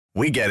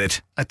We get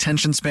it.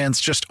 Attention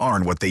spans just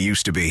aren't what they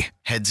used to be.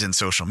 Heads in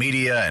social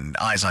media and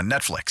eyes on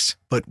Netflix.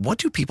 But what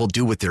do people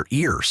do with their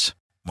ears?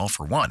 Well,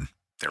 for one,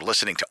 they're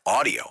listening to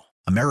audio.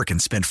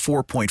 Americans spend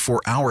 4.4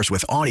 hours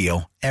with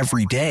audio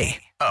every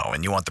day. Oh,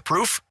 and you want the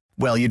proof?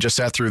 Well, you just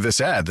sat through this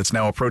ad that's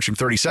now approaching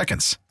 30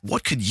 seconds.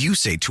 What could you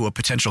say to a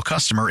potential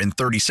customer in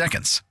 30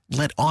 seconds?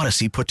 Let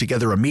Odyssey put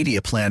together a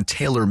media plan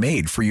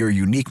tailor-made for your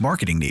unique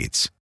marketing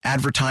needs.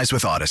 Advertise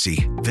with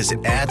Odyssey.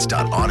 Visit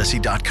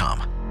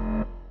ads.odyssey.com.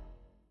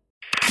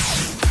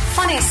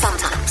 Funny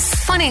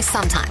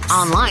sometimes.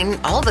 Online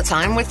all the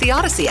time with the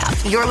Odyssey app.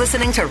 You're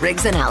listening to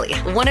Riggs and Alley,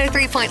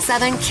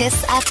 103.7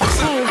 KISS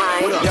FM.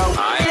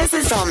 Hi. This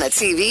is on the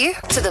TV,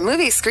 to the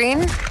movie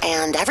screen,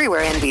 and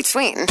everywhere in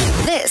between.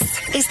 This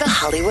is the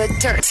Hollywood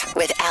Dirt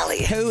with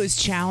Alley. Who is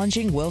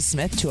challenging Will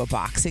Smith to a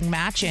boxing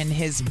match in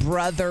his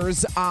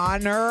brother's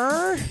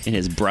honor? In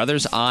his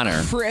brother's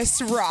honor?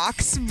 Chris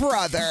Rock's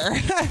brother.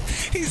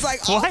 He's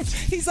like, what?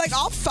 He's like,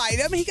 I'll fight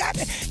him.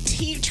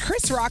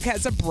 Chris Rock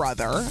has a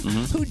brother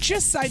who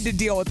just signed a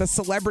deal with a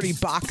celebrity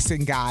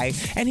boxing guy,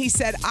 and he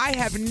said, I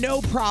have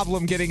no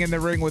problem getting in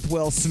the ring with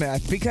Will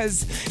Smith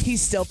because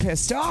he's still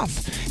pissed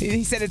off.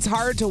 He said it's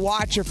hard to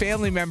watch your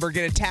family member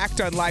get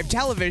attacked on live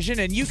television,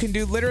 and you can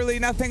do literally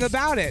nothing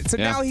about it. So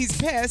now he's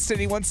pissed,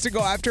 and he wants to go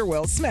after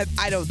Will Smith.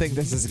 I don't think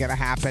this is going to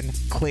happen,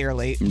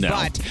 clearly. No.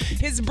 But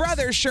his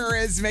brother sure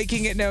is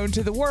making it known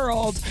to the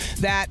world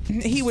that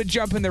he would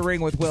jump in the ring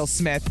with Will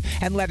Smith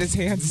and let his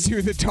hands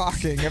do the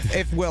talking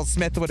if Will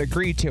Smith would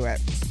agree to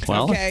it.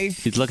 Well, okay.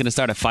 He's looking to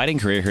start a fighting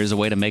career. Here's a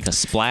way to make a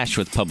splash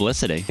with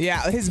publicity.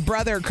 Yeah, his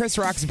brother, Chris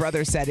Rock's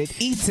brother, said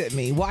it eats at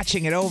me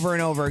watching it over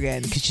and over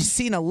again because she's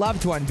seen a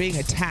loved one being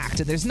attacked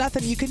and there's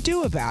nothing you can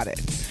do about it.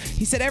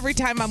 He said every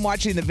time I'm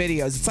watching the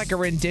videos, it's like a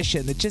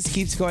rendition that just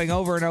keeps going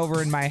over and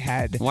over in my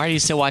head. Why are you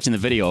still watching the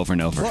video over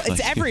and over? Well,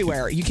 it's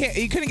everywhere. You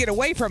couldn't get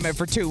away from it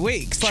for 2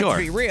 weeks. Let's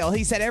be real.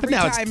 He said every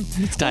time.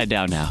 It's died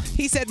down now.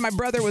 He said my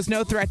brother was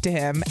no threat to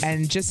him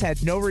and just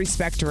had no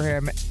respect for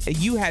him.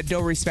 You had no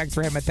respect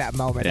for him at that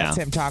moment. Yeah. That's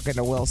him talking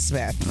to Will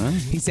Smith.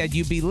 He said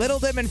you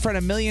belittled him in front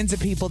of millions of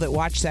people that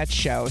watch that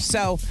show.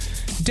 So,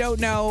 don't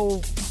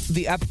know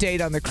the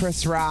update on the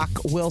Chris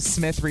Rock-Will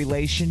Smith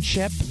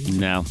relationship.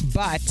 No.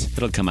 But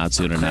it'll come out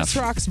soon enough. Chris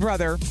Rock's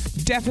brother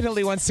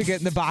definitely wants to get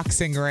in the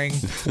boxing ring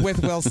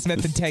with Will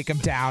Smith and take him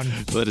down.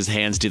 Let his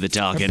hands do the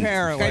talking.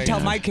 Apparently. I tell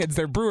my kids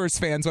they're Brewers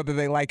fans whether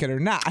they like it or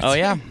not. Oh,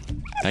 yeah.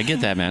 I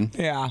get that, man.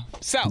 Yeah.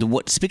 So,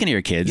 speaking of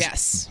your kids,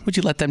 yes. What'd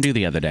you let them do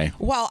the other day?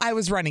 Well, I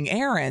was running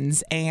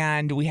errands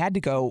and we had to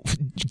go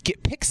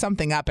pick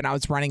something up and I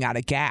was running out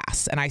of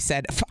gas. And I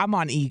said, I'm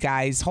on E,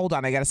 guys. Hold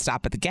on. I got to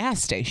stop at the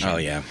gas station. Oh,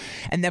 yeah.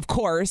 And of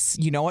course,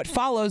 you know what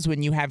follows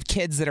when you have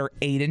kids that are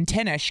 8 and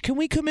 10-ish. Can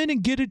we come in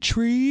and get a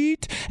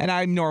treat? And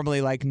I'm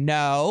normally like,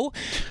 no.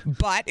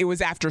 But it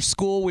was after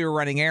school. We were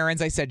running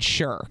errands. I said,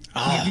 sure.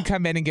 You can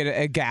come in and get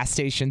a gas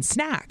station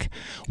snack.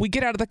 We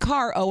get out of the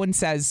car. Owen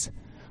says,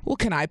 well,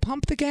 can I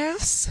pump the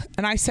gas?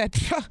 And I said,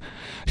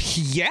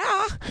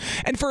 yeah.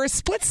 And for a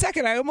split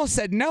second, I almost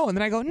said no. And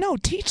then I go, no,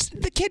 teach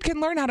the kid can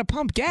learn how to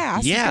pump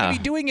gas. Yeah. He's going to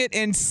be doing it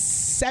in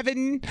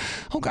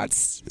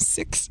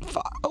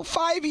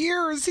 5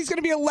 years. He's going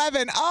to be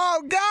 11.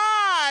 Oh,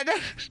 God.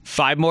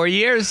 5 more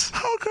years.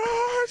 Oh,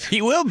 God.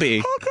 He will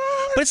be. Oh,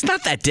 God. But it's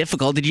not that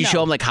difficult. Did you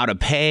show him like how to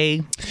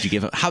pay? Did you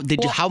give him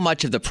how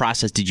much of the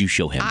process did you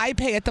show him? I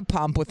pay at the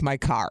pump with my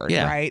card,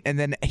 right? And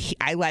then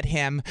I let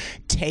him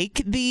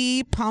take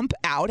the pump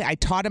out. I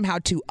taught him how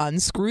to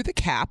unscrew the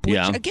cap,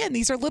 which again,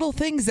 these are little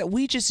things that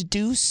we just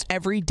do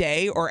every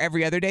day or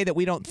every other day that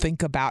we don't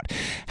think about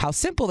how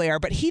simple they are.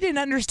 But he didn't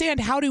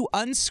understand how to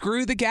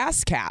unscrew the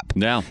gas cap.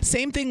 No.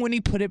 Same thing when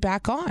he put it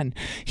back on.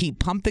 He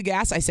pumped the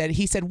gas.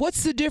 He said,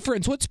 what's the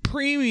difference? What's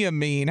premium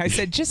mean? I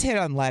said, just hit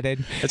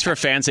unleaded. It's for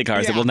fancy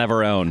cars that we'll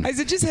never own. I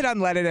said, just hit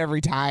unleaded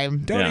every time.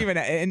 Don't even.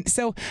 And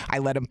so I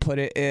let him put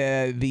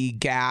the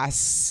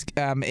gas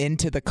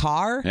into the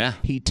car. Yeah.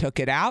 He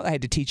took it out. I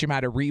had to teach him how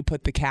to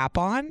re-put the cap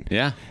on.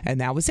 Yeah. And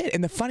that was it.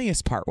 And the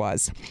funniest part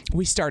was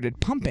we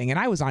started pumping and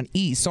I was on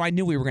E, so I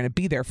knew we were going to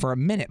be there for a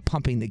minute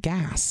pumping the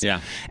gas.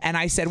 Yeah. And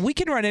I said, we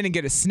can run in and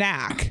get a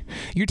snack.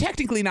 You're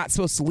technically not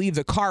supposed to leave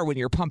the car when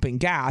you're pumping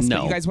gas. No.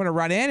 But you guys want to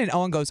run in? And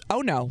Owen goes,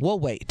 oh no, we'll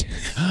wait.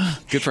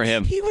 Good for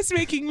him. He was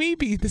making me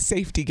be the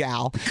safety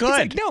gal. Good. He's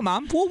like, no,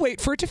 Mom, we'll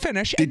wait for it to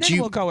finish and then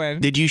we'll go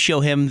in. Did you show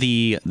him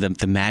the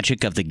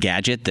magic of the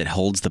gadget that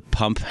holds the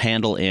pump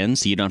handle in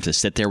so you don't have to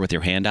sit there with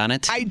your hand on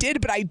it? I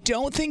did, but I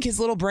don't think his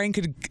little brain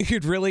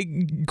could really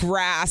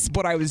grasp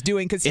what I was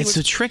doing because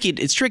it's tricky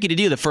to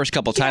do the first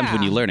couple times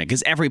when you learn it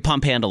because every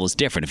pump handle is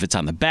different. If it's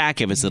on the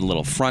back, if it's a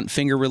little front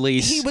finger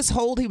release. He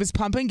was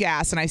pumping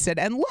gas, and I said,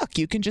 and look,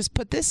 you can just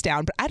put this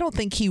down. But I don't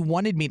think he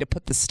wanted me to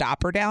put the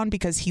stopper down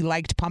because he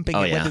liked pumping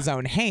it with his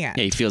own hand.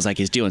 Yeah, he feels like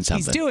he's doing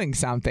something. He's doing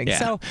something. Yeah.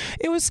 So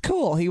it was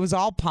cool. He was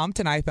all pumped,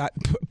 and I thought,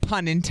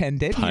 pun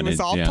intended, he was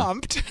all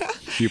pumped.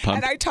 You pump?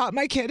 And I taught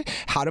my kid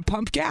how to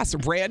pump gas.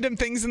 Random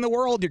things in the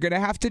world you're going to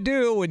have to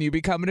do when you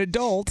become an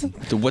adult.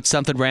 What's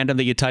something random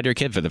that you taught your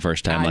kid for the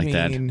first time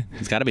that? mean,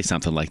 It's got to be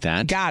something like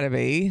that. Gotta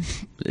be.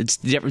 It's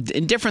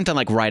different than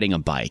like riding a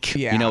bike.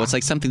 Yeah. You know, it's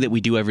like something that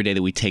we do every day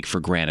that we take for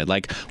granted.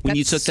 Like when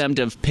you took them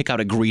to pick out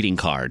a greeting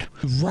card.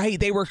 Right.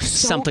 They were so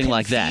something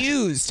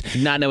confused. like that.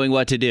 Not knowing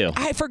what to do.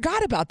 I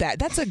forgot about that.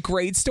 That's a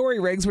great story,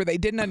 Riggs, where they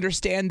didn't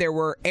understand there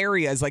were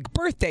areas like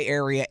birthday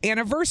area,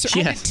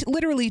 anniversary. I had to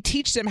literally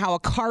teach them how a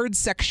card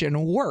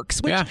section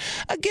works, which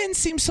again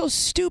seems so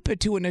stupid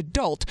to an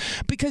adult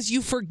because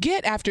you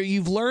forget after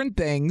you've learned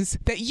things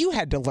that you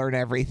had to learn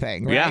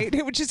everything,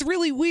 right? Which is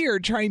really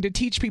weird trying to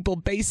teach people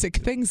basic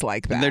things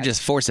like that. And they're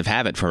just force of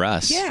habit for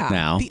us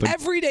now. The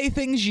everyday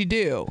things you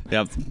do.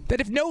 Yep. That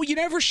if you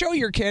never show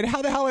your kid,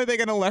 how the hell are they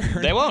going to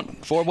learn? They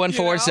won't.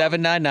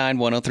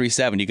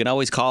 414-799-1037. You can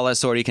always call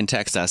us or you can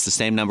text us. The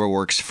same number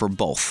works for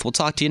both. We'll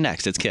talk to you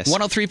next. It's Kiss.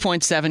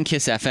 103.7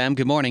 Kiss FM.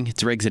 Good morning.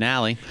 It's Riggs and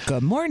Allie.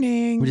 Good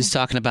morning. We're just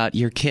talking about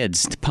your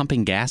kids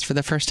pumping gas for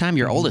the first time.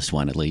 Your oldest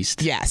one, at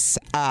least. Yes.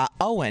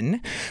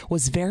 Owen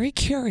was very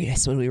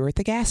curious when we were at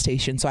the gas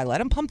station, so I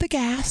let him pump the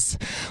gas,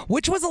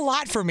 which was a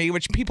lot for me,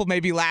 which people may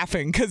be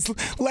laughing because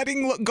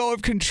letting go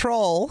of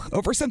control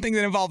over something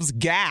that involves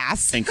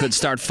gas. And could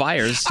start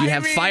fires. You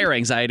have fire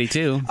anxiety,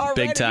 too.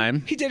 Already, big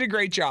time. He did a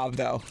great job,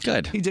 though.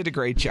 Good. He did a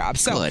great job.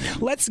 So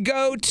let's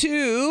go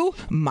to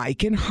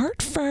Mike in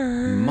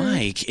Hartford.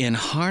 Mike in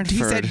Hartford.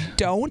 He said,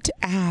 don't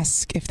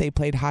ask if they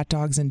played hot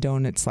dogs and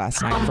donuts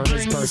last night for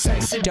his birthday.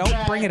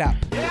 Don't bring it up.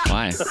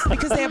 Why?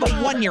 Because they have a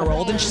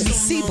 1-year-old and she's a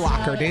C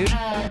blocker, dude.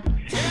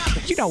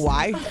 You know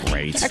why.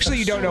 Great. Actually,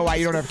 you don't know why.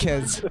 You don't have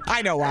kids.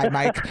 I know why,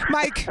 Mike.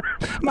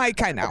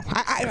 Mike, I know.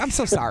 I'm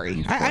so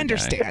sorry. I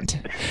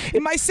understand.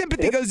 And my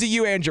sympathy goes to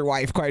you and your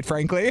wife, quite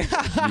frankly.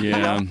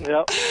 Yeah.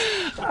 Yep.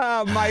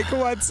 Mike,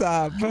 what's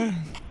up?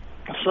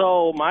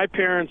 So my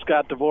parents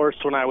got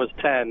divorced when I was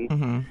 10.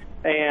 Mm-hmm.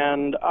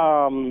 And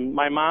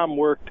my mom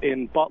worked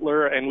in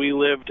Butler, and we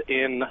lived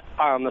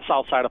on the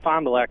south side of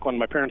Fond du Lac when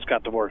my parents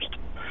got divorced.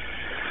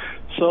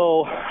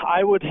 So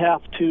I would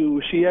have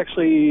to, she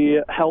actually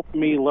helped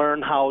me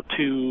learn how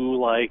to,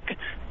 like,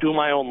 do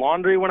my own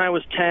laundry when I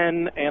was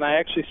 10, and I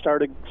actually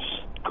started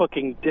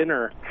cooking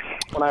dinner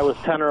when I was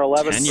 10 or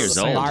 11. 10 years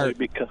old.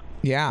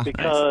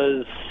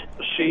 Because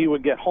she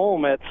would get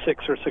home at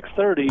 6 or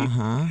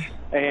 6:30,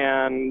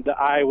 and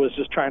I was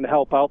just trying to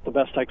help out the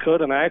best I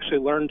could, and I actually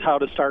learned how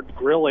to start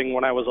grilling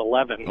when I was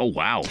 11. Oh,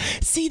 wow.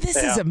 See, this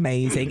is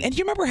amazing. And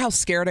you remember how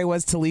scared I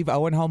was to leave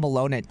Owen home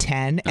alone at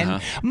 10?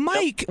 And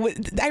Mike,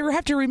 I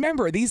have to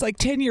remember, these like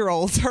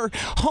 10-year-olds are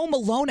home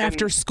alone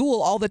after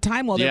school all the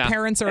time while their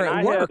parents are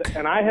at work.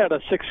 And I had a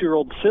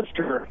 6-year-old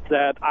sister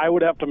that I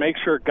would have to make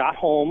sure got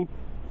home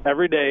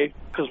every day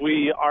because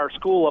our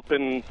school up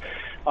in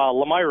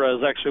Lamira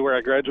is actually where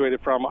I graduated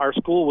from. Our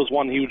school was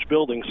one huge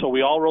building, so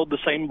we all rode the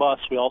same bus.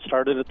 We all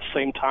started at the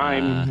same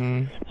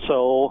time.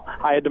 So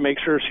I had to make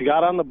sure she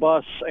got on the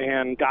bus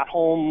and got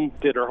home,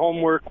 did her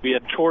homework. We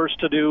had chores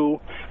to do,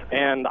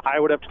 and I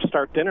would have to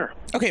start dinner.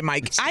 Okay,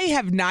 Mike, I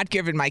have not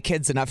given my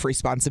kids enough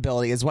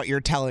responsibility is what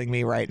you're telling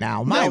me right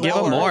now. Give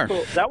them more.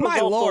 That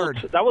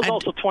was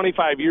also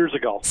 25 years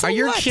ago. Are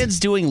your kids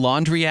doing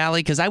laundry, Allie?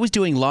 Because I was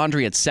doing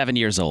laundry at 7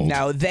 years old.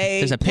 No,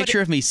 There's a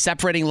picture of me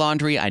separating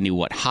laundry. I knew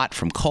what hot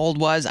from cold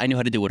was. I knew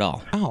how to do it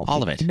all.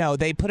 All of it. No,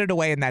 they put it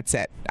away and that's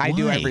it. I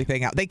do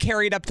everything else. They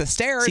carry it up the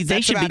stairs. See,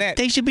 that's about it.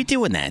 They should be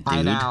doing that,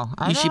 dude. I know.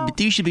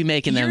 You should be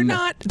making them. You're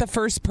not the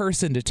first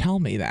person to tell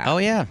me that. Oh,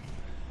 yeah.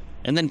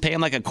 And then pay them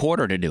like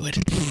 $0.25 to do it.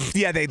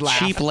 Yeah, they'd laugh.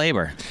 Cheap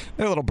labor.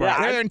 They're a little brat.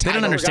 Yeah, they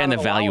don't understand the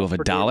value of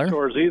 $1.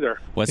 Chores either.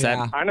 What's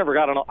that? I never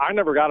got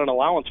an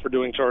allowance for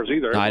doing chores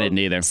either. No, I didn't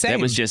either. Same.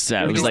 It was just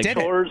it was just like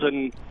chores,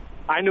 and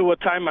I knew what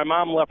time my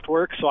mom left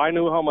work, so I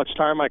knew how much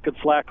time I could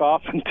slack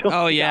off until.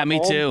 Oh yeah,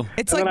 me too.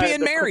 It's like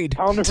being married.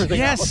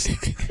 Yes,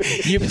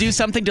 you do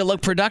something to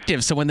look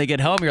productive, so when they get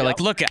home, you're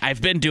like, "Look,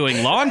 I've been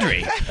doing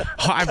laundry.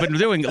 I've been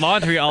doing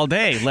laundry all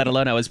day. Let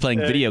alone I was playing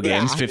video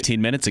games 15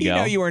 minutes ago. You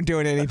know you weren't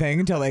doing anything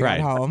until they got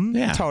home.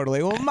 Yeah,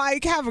 totally. Well,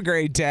 Mike, have a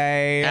great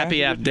day. Happy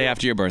day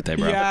after your birthday,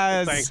 bro.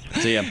 Yes.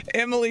 Thanks. See ya.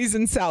 Emily's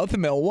in South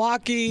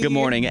Milwaukee. Good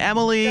morning,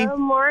 Emily. Good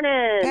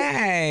morning.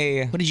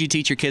 Hey. What did you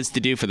teach your kids to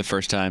do for the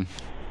first time?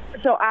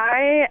 So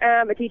I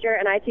am a teacher,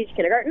 and I teach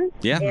kindergarten.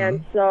 Yeah.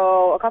 And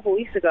so a couple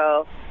weeks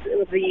ago,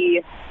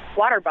 the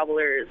water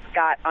bubblers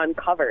got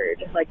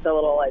uncovered. Like the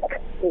little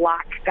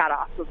lock got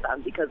off of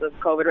them because of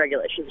COVID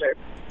regulations are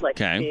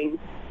being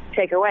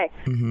taken away.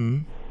 Mm-hmm.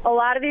 A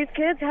lot of these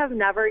kids have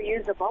never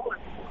used a bubbler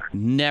before.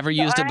 Never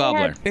used a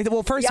bubbler.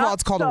 Well, first of all,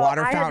 it's called a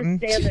water fountain.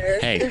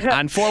 Hey,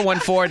 on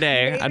 414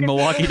 Day, on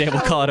Milwaukee Day,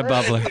 we'll call it a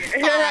bubbler.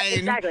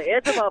 Exactly.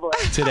 It's a bubbler.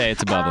 Today,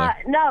 it's a bubbler.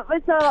 No,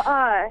 but so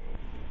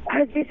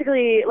I was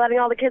basically letting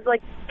all the kids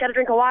get a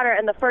drink of water,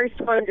 and the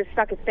first one just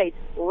stuck his face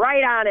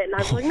right on it, and I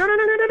was like, no.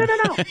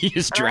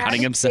 He's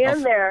drowning himself.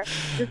 Stand there,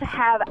 just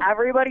have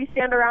everybody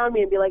stand around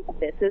me and be like,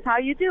 this is how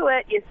you do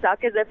it. You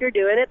suck as if you're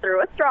doing it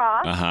through a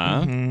straw,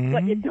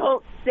 but you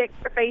don't stick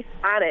your face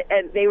on it.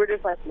 And they were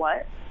just like,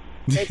 what?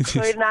 They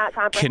could not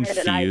comprehend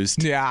it.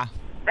 Confused. Yeah.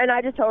 And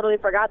I just totally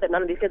forgot that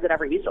none of these kids had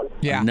ever used them.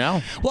 Yeah.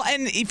 No. Well,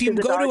 and if you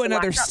go to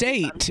another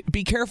state,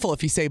 be careful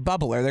if you say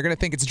bubbler. They're going to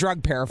think it's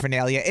drug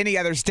paraphernalia. Any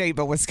other state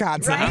but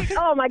Wisconsin. Right?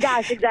 Oh, my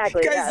gosh,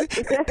 exactly. Yes.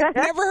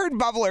 Never heard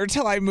bubbler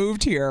till I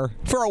moved here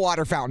for a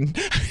water fountain,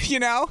 you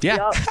know? Yeah.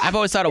 Yep. I've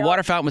always thought a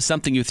water fountain was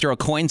something you throw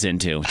coins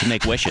into to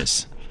make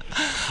wishes.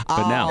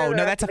 But no,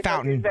 that's a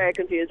fountain. I'm very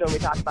confused when we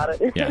talk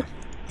about it. Yeah.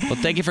 Well,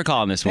 thank you for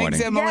calling this morning.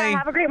 Thanks, Emily. Yeah,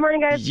 have a great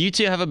morning, guys. You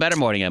two have a better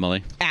morning,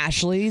 Emily.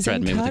 Ashley's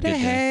in Threaten me with a good day.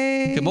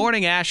 Cudahy. Good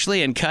morning,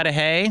 Ashley and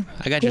Cudahy.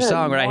 I got your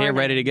song right here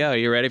ready to go.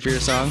 You ready for your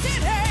song?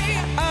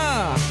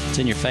 It's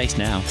in your face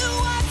now.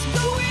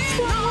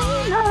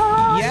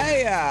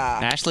 Yeah.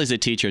 Ashley's a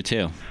teacher,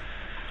 too.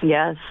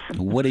 Yes.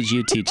 What did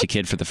you teach a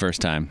kid for the first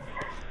time?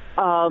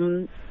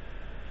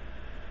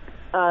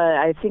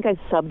 I think I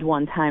subbed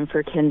one time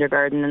for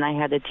kindergarten, and I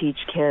had to teach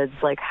kids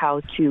like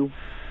how to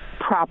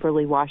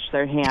properly wash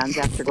their hands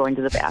after going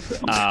to the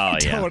bathroom. Oh,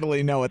 yeah.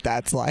 Totally know what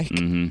that's like.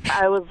 Mm-hmm.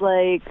 I was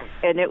like,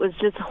 and it was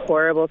just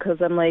horrible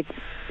because I'm like,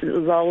 it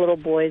was all little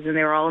boys, and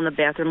they were all in the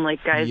bathroom.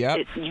 Like, guys,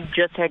 Yep. you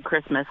just had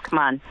Christmas. Come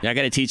on. Yeah, I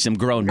got to teach some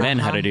grown men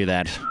how to do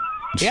that.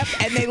 Yep,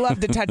 and they love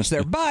to touch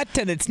their butt,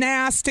 and it's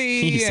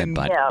nasty. You said and,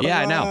 butt. Yeah.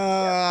 Yeah, I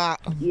know.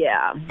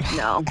 Yeah,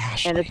 no.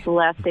 Ashley. And it's the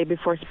last day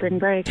before spring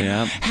break.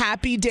 Yeah.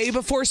 Happy day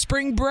before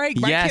spring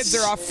break. My Yes. kids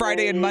are off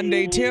Friday and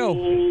Monday,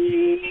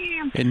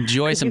 too.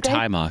 Enjoy some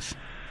time off.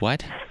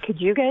 What?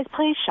 Could you guys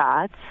play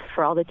shots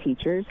for all the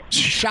teachers?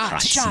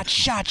 Shot.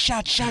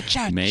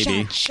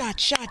 Maybe.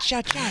 Shot.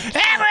 Everybody!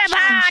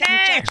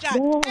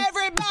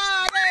 Everybody!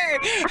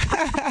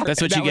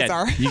 That's what That you was get.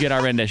 our- You get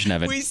our rendition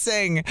of it. We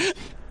sing.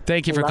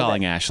 Thank you for Love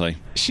calling, it. Ashley.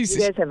 You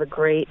guys have a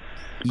great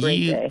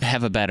You day.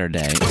 have a better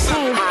day.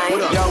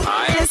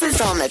 Hi. This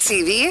is on the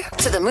TV,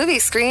 to the movie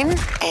screen,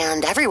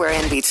 and everywhere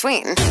in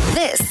between.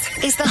 This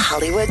is the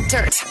Hollywood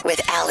Dirt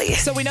with Allie.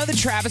 So we know that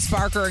Travis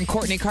Barker and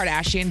Kourtney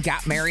Kardashian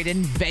got married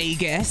in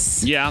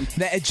Vegas. Yeah.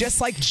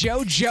 Just like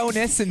Joe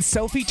Jonas and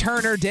Sophie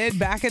Turner did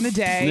back in the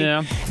day.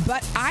 Yeah.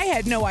 But I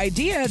had no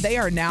idea they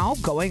are now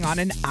going on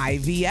an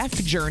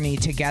IVF journey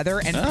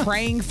together and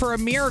praying for a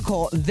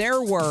miracle.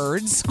 Their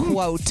words,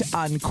 quote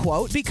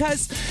unquote,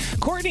 because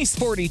Kourtney's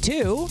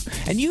 42.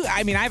 And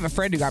I have a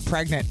friend who got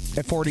pregnant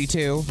at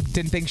 42.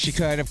 Didn't think she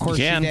could. Of course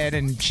she did,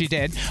 and she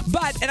did.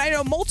 And I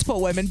know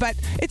multiple women, but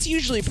it's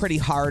usually pretty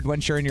hard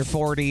once you're in your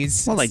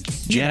 40s. Well, like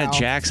Janet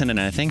Jackson and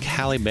I think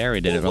Halle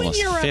Berry did it When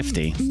almost you're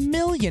 50. a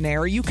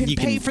millionaire, you can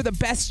pay for the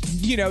best,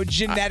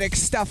 genetic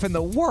stuff in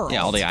the world.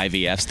 Yeah, all the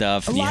IVF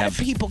stuff. A lot of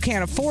people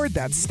can't afford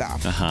that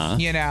stuff.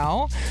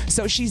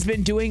 So she's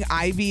been doing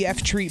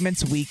IVF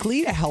treatments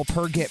weekly to help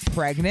her get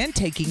pregnant,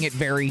 taking it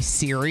very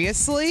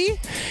seriously,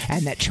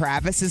 and that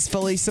Travis is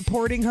fully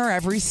supporting her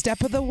every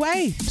step of the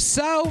way.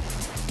 So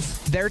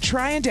they're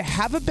trying to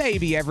have a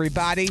baby,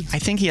 everybody. I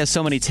think he has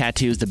so many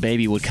tattoos, the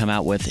baby would come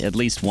out with at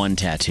least one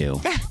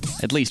tattoo.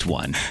 At least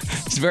one.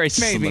 It's very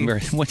Maybe.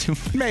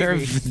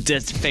 very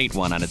faint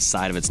one on its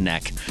side of its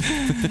neck.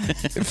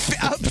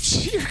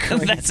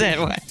 That's it.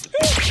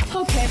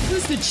 Okay,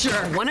 who's the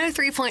jerk?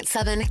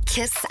 103.7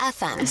 Kiss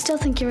FM. I still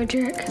think you're a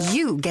jerk.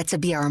 You get to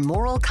be our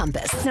moral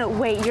compass. No,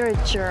 wait, you're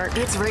a jerk.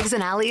 It's Riggs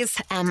and Allie's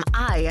Am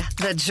I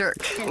the Jerk?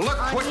 Look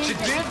what you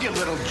did, you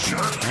little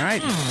jerk. All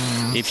right.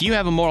 If you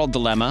have a moral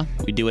dilemma,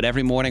 we do it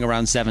every morning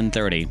around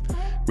 7:30.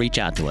 Reach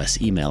out to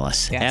us. Email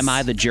us. Yes. Am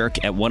I the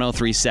jerk at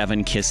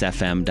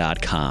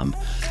 1037kissfm.com.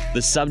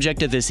 The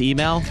subject of this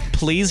email,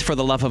 please, for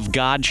the love of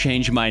God,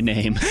 change my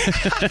name.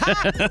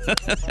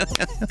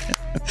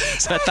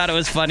 So I thought it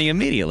was funny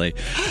immediately.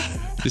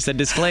 Just a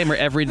disclaimer,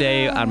 every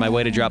day on my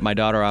way to drop my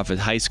daughter off at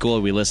high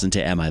school, we listen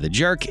to Am I the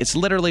Jerk? It's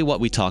literally what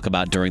we talk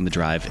about during the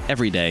drive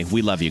every day.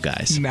 We love you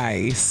guys.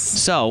 Nice.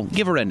 So,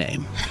 give her a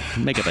name.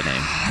 Make up a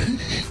name. I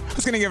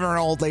was going to give her an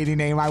old lady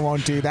name. I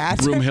won't do that.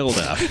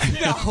 Broomhilda.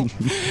 No.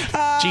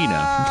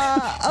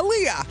 Gina.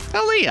 Aaliyah.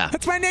 Aaliyah.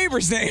 That's my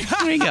neighbor's name.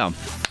 There you go.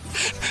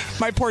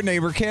 My poor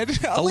neighbor kid.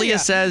 Aaliyah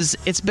says,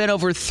 it's been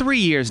over 3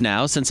 years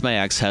now since my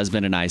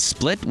ex-husband and I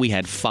split. We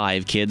had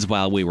 5 kids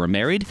while we were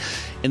married.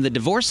 In the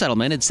divorce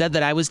settlement, it said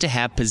that I was to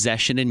have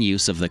possession and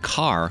use of the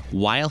car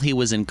while he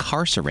was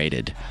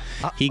incarcerated.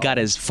 He got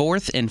his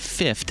 4th and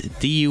 5th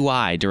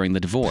DUI during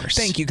the divorce.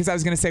 Thank you, because I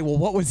was going to say, well,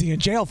 what was he in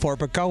jail for?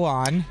 But go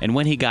on. And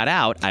when he got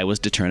out, I was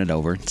to turn it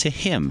over to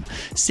him.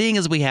 Seeing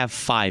as we have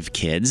 5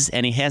 kids,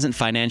 and he hasn't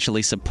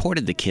financially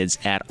supported the kids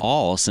at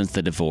all since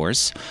the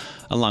divorce,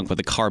 along with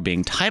the car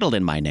being titled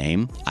in my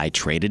name, I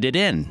traded it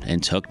in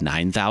and took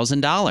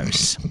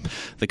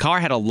 $9,000. The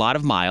car had a lot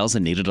of miles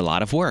and needed a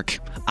lot of work.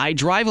 I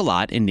drive a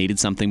lot and needed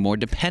something more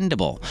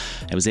dependable.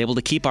 I was able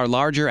to keep our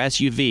larger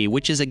SUV,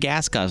 which is a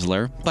gas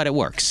guzzler, but it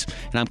works.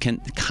 And I'm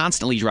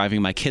constantly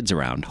driving my kids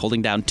around,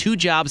 holding down 2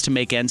 jobs to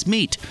make ends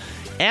meet.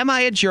 Am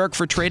I a jerk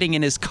for trading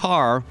in his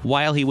car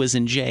while he was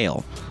in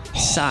jail?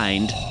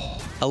 Signed,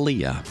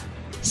 Aaliyah.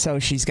 So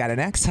she's got an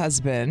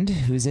ex-husband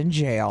who's in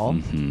jail.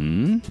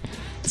 Mm-hmm.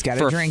 He's got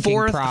for a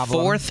drinking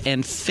problem. 4th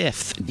and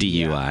 5th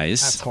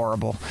DUIs. That's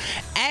horrible.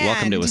 And,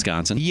 Welcome to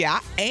Wisconsin. Yeah,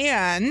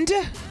 and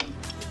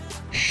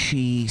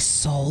she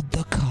sold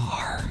the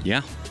car.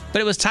 Yeah.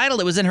 But it was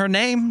titled. It was in her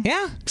name.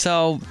 Yeah.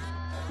 So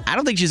I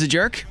don't think she's a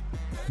jerk.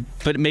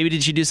 But maybe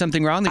did she do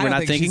something wrong that we're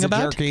not thinking about?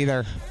 I don't think she's a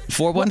jerk either.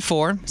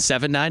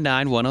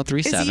 414-799-1037.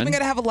 Is he even going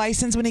to have a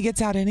license when he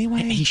gets out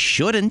anyway? He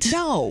shouldn't.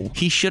 No.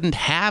 He shouldn't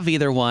have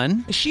either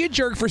one. Is she a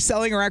jerk for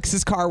selling her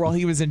ex's car while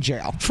he was in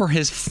jail? For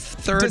his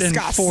third and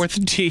fourth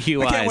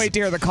DUIs. I can't wait to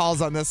hear the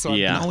calls on this one. Yeah.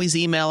 You can always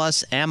email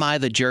us,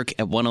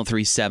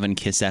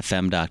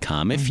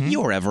 amithejerk@1037kissfm.com if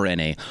you're ever in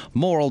a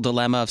moral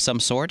dilemma of some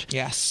sort.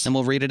 Yes. And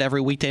we'll read it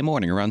every weekday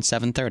morning around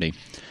 7:30.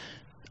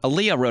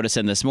 Aaliyah wrote us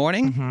in this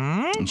morning.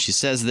 And she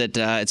says that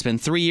it's been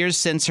 3 years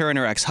since her and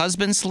her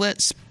ex-husband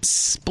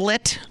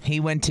split.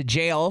 He went to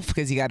jail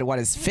because he got,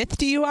 his 5th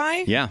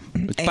DUI? Yeah.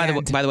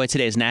 By the way,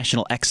 today is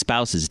National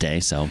Ex-Spouses Day,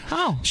 so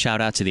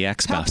shout out to the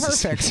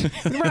ex-spouses. Oh, perfect.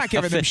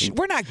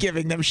 We're not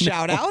giving them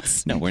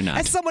shout-outs. No, we're not.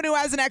 As someone who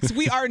has an ex,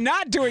 we are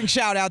not doing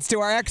shout-outs to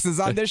our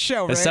exes on this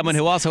show, Riggs. As someone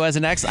who also has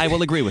an ex, I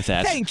will agree with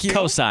that. Thank you.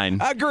 Cosign.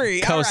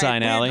 Agree. Cosign, All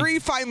right. Allie. We agree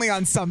finally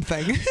on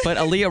something. But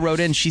Aaliyah wrote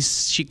in,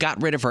 she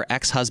got rid of her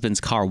ex-husband's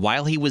car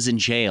while he was in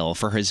jail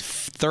for his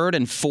 3rd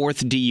and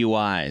 4th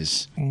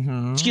DUIs.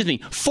 Excuse me,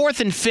 4th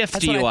and 5th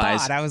That's DUIs. What I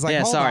thought. I was like,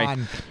 hold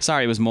on.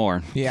 Sorry, it was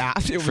more. Yeah.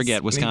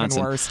 Forget Wisconsin.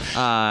 Even worse.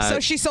 So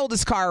she sold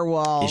his car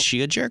while is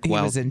she a jerk? He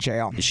was in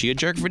jail. Is she a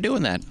jerk for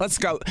doing that? Let's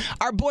go.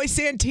 Our boy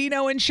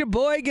Santino in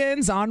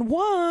Sheboygan's on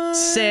 1.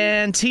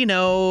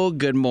 Santino,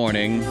 good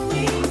morning. Good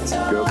morning.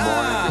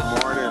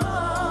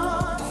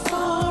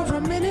 For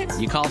a minute.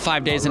 You call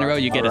 5 days in a row,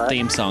 you get a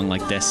theme song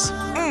like this.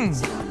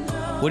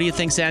 What do you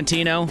think,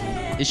 Santino?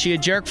 Is she a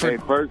jerk for... Hey,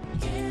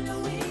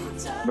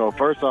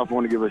 first off, I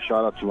want to give a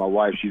shout-out to my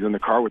wife. She's in the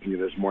car with me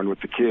this morning with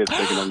the kids,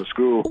 taking them to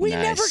school. We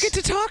never get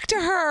to talk to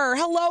her.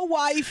 Hello,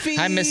 wifey.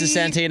 Hi, Mrs.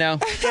 Santino.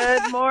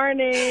 Good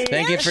morning.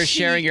 Thank you for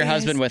sharing your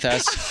husband with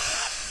us.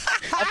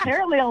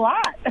 Apparently a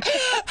lot.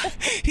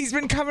 He's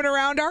been coming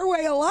around our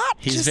way a lot.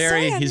 He's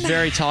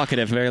very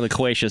talkative, very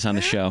loquacious on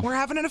the show. We're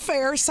having an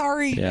affair.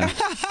 Sorry. Yeah.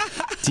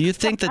 Do you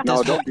think that this...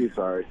 No, don't be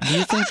sorry. Do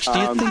you think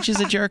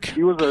she's a jerk?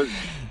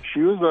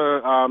 She was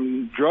a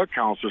drug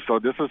counselor, so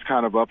this is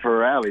kind of up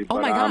her alley. Oh,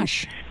 but, my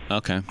gosh.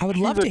 Okay. I would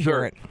love to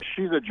hear it.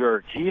 She's a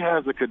jerk. He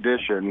has a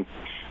condition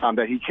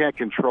that he can't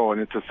control,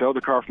 and to sell the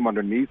car from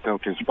underneath him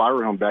can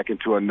spiral him back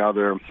into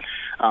another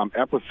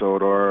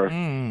episode or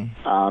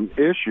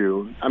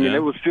issue. I mean,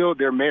 it was still,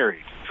 they're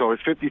married, so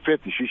it's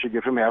 50-50. She should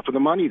give him half of the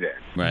money then.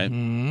 Right.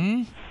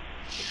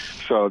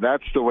 So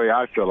that's the way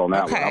I feel on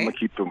that one. I'm going to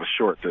keep them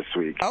short this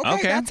week.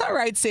 Okay, that's all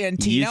right,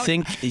 Santino. You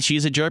think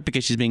she's a jerk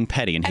because she's being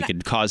petty and he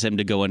could cause him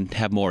to go and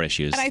have more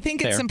issues. And I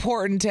think it's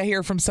important to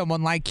hear from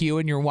someone like you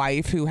and your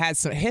wife who has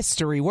some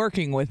history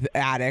working with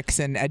addicts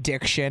and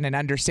addiction and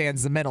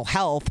understands the mental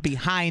health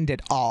behind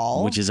it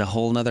all. Which is a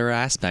whole other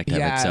aspect of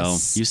it. So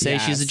you say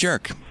she's a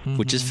jerk,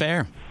 which is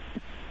fair.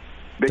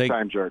 Big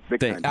time jerk.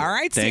 All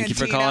right, Thank you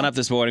for calling up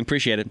this morning.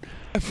 Appreciate it.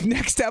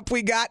 Next up,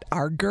 we got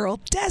our girl,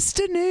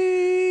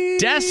 Destiny.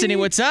 Destiny,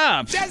 what's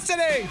up?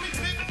 Destiny!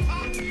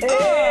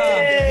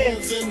 Hey!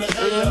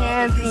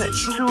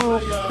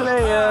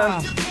 Player.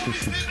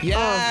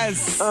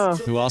 Yes.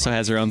 Who also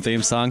has her own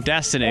theme song.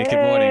 Destiny, good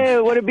morning.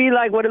 Hey, what it be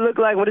like, what it look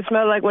like, what it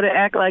smell like, what it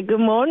act like. Good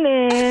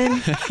morning.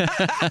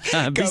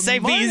 Be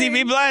safe, be easy,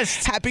 be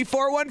blessed. Happy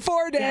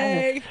 414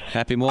 day.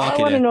 Happy Milwaukee I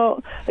want Day. to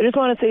know, I just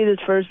want to say this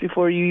first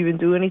before you even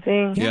do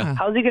anything. Yeah.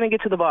 How's he going to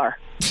get to the bar?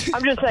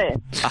 I'm just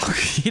saying. Oh,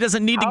 he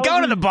doesn't need to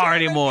go to the bar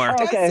anymore.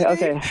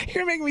 Okay.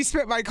 You're making me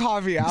spit my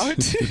coffee out.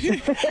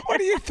 What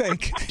do you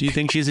think? Do you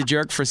think she's a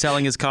jerk for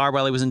selling his car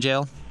while he was in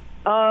jail?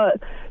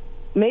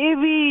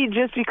 Maybe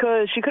just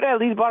because she could have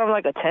at least bought him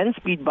like a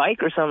 10-speed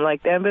bike or something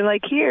like that and been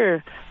like,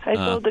 here, I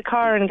sold the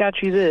car and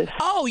got you this.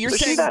 Oh, you're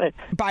saying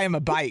buy him a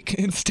bike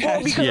instead.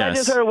 Well, because I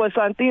just heard what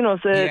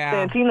Santino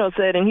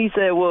said, and he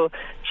said, well,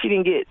 she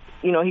didn't get,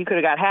 he could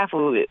have got half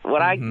of it.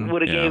 What I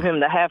would have gave him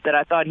the half that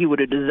I thought he would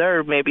have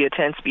deserved, maybe a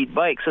 10-speed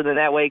bike, so then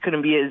that way it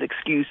couldn't be his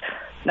excuse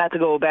not to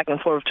go back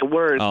and forth to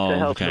work to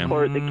help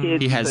support the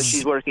kids because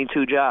she's working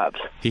 2 jobs.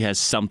 He has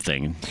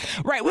something.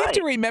 Right. We have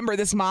to remember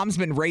this mom's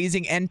been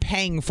raising and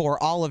paying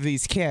for all of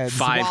these kids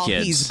 5 while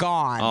kids. he's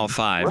gone. All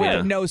 5,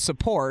 with no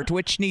support,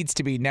 which needs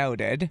to be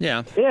noted.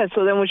 Yeah. Yeah,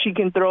 so then when she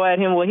can throw at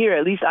him, well, here,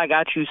 at least I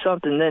got you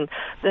something,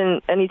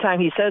 then anytime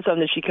he says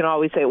something, she can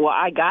always say, well,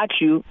 I got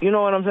you. You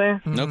know what I'm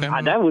saying? Okay.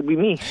 That would be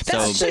me.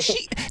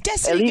 Destiny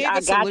at least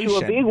I got you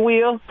a big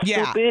wheel,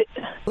 stupid.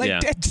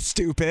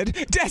 Stupid.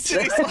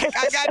 Destiny's like,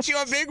 I got you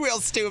a big wheel,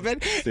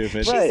 stupid.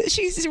 Right.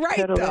 She's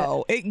right,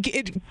 though.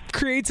 It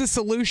creates a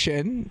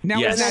solution. Now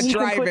he's not he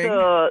driving.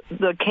 Can put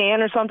the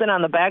can or something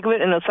on the back of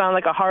it, and it'll sound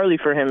like a Harley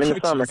for him in the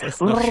summer.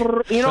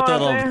 You know Put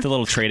what I'm saying? the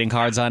little trading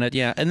cards on it,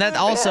 yeah. And that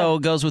also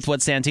goes with what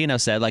Santino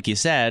said, like you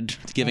said,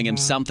 giving him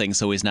something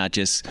so he's not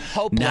just,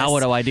 hopeless. Now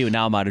what do I do?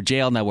 Now I'm out of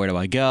jail. Now where do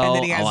I go? And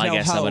then he has I no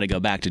guess I'm hope. going to go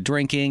back to drinking.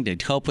 drinking to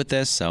cope with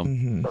this. So,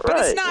 But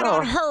it's not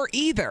on her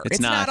either. It's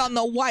not not. on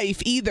the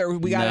wife either.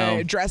 We got to No.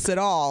 address it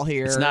all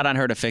here. it's not on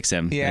her to fix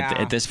him Yeah.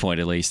 at this point,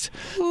 at least.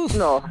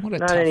 No, What a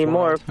not tough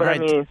anymore. world. But All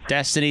right, I mean,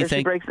 Destiny, if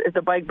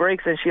the bike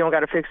breaks, then she don't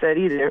got to fix that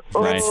either.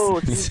 Right. Oh,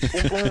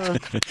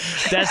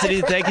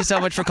 Destiny, thank you so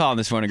much for calling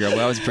this morning, girl. We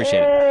always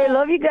appreciate it. hey,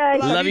 love you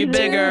guys. Love you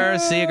bigger.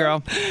 See you,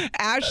 girl.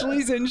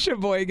 Ashley's in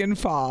Sheboygan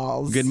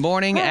Falls. Good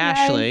morning,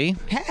 Ashley.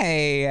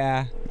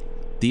 Hey.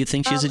 Do you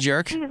think she's a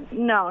jerk?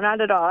 No, not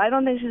at all. I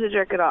don't think she's a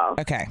jerk at all.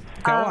 Okay,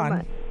 go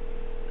on.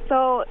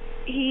 So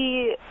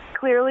he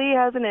clearly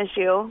has an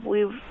issue.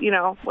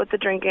 With the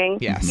drinking.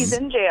 Yes. He's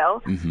in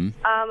jail. Mm-hmm.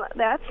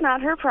 That's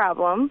not her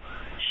problem.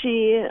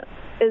 She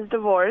is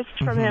divorced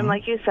from him,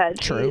 like you said.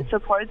 True. She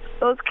supports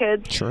those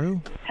kids.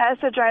 True. Has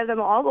to drive them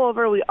all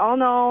over. We all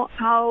know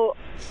how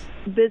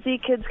busy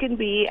kids can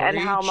be and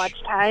how Preach.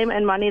 much time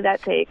and money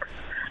that takes.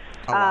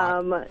 A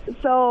lot.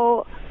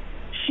 So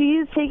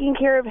she's taking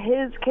care of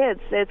his kids.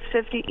 It's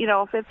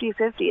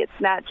 50-50. It's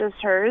not just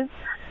hers.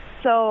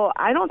 So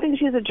I don't think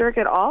she's a jerk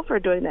at all for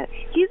doing that.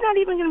 He's not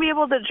even going to be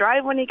able to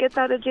drive when he gets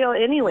out of jail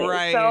anyway.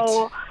 Right.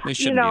 So, They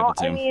shouldn't be able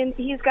to. I mean,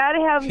 he's got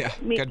to have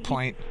good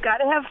point. He's got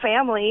to have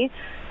family.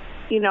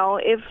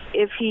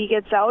 If he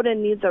gets out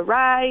and needs a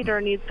ride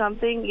or needs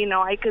something,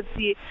 I could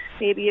see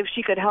maybe if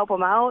she could help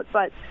him out.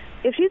 But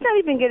if she's not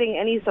even getting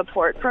any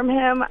support from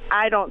him,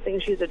 I don't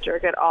think she's a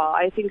jerk at all.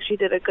 I think she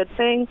did a good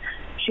thing.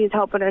 She's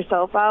helping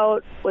herself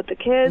out with the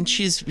kids. And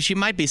she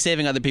might be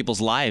saving other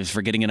people's lives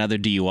for getting another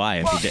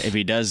DUI if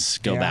he does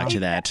go back to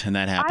that and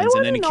that happens,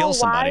 and then he kills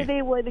somebody. I don't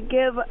know why they would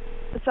give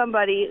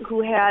somebody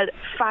who had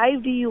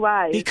 5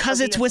 DUIs.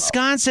 Because it's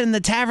Wisconsin.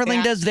 The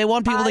Taverling does. They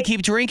want people to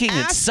keep drinking.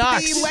 It Ask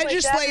sucks. the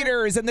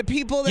legislators and the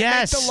people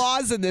that make the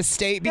laws in this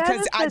state,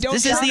 because I don't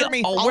This is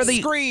me. I'll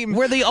scream.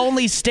 We're the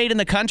only state in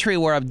the country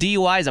where a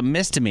DUI is a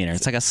misdemeanor.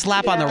 It's like a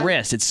slap on the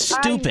wrist. It's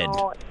stupid. I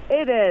know.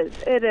 It is.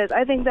 It is.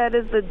 I think that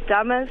is the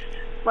dumbest.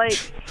 Like,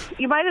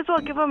 you might as well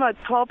give them a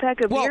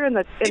 12-pack of beer in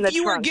the trunk. If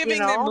you were giving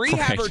them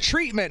rehab or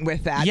treatment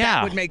with that,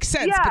 that would make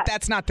sense. But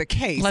that's not the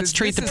case. Let's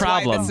treat the This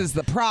problem. This is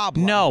the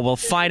problem. No, we'll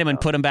find him and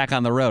put him back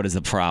on the road is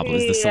the problem,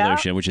 is the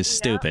solution, which is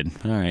stupid.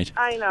 All right.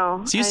 I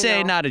know. So you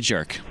say not a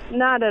jerk.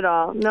 Not at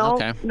all. No.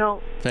 Okay.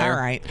 No. Fair. All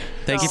right.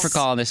 Thank you for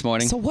calling this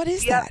morning. So what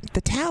is that?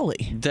 The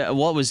tally? It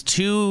was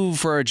 2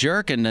 for a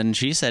jerk, and then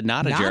she said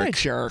not a jerk.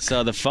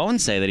 So the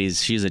phones say that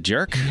she's a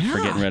jerk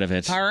for getting rid of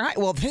it. All right.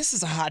 Well, this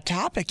is a hot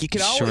topic. You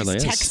can always Surely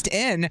is. text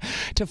in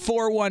to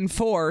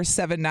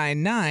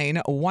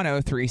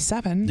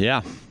 414-799-1037.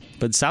 Yeah.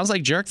 But it sounds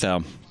like jerk,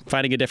 though.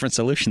 Finding a different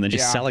solution than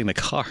just selling the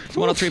car.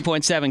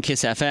 103.7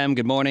 KISS FM.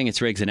 Good morning.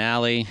 It's Riggs and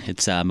Alley.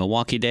 It's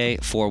Milwaukee Day,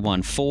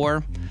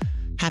 414.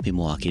 Happy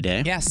Milwaukee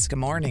Day. Yes, good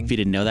morning. If you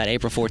didn't know that,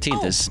 April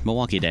 14th is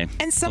Milwaukee Day.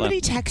 And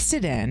somebody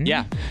texted in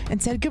and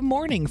said, good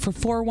morning for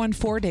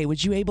 414 Day.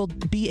 Would you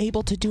be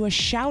able to do a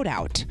shout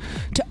out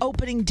to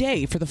opening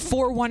day for the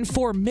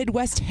 414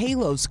 Midwest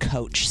Halos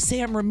coach,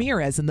 Sam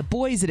Ramirez, and the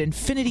boys at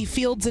Infinity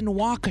Fields in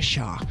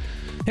Waukesha?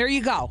 There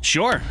you go.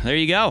 Sure. There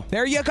you go.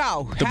 There you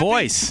go. The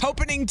boys.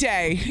 Opening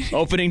day.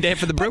 Opening day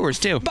for the Brewers,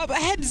 too. But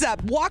heads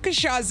up,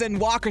 Waukesha's in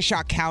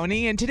Waukesha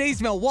County, and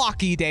today's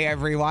Milwaukee Day,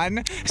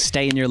 everyone.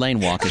 Stay in your lane,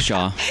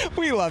 Waukesha.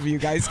 We love you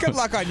guys. Good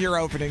luck on your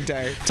opening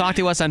day. Talk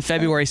to us on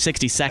February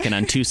 62nd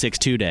on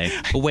 262 Day.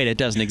 But wait, it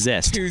doesn't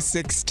exist.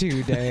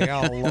 262 Day.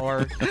 Oh,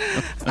 Lord.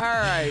 All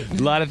right.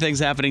 A lot of things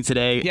happening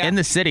today in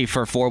the city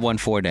for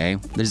 414 Day.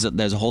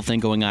 There's a whole thing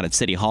going on at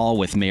City Hall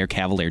with Mayor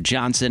Cavalier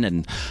Johnson,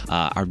 and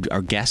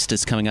our guest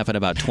is coming up in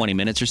about 20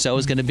 minutes or so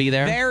is going to be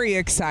there. Very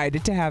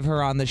excited to have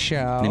her on the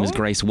show. Her name is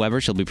Grace Weber.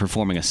 She'll be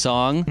performing a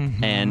song,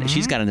 and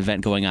she's got an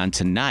event going on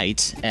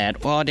tonight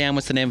at,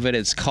 what's the name of it?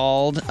 It's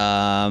called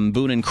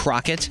Boone and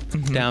Crockett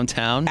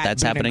downtown.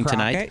 That's Boone happening and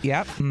tonight. Crockett,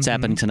 yep. It's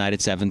happening tonight at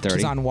 7:30.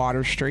 It's on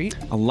Water Street.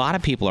 A lot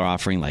of people are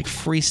offering like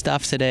free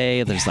stuff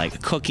today. There's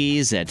like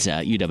cookies at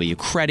UW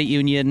Credit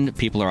Union.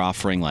 People are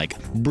offering like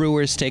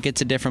Brewers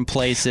tickets at different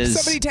places.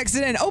 Somebody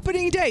texted in,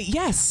 opening day.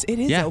 Yes, it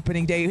is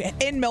opening day.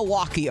 In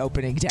Milwaukee,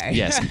 opening day.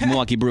 Yes,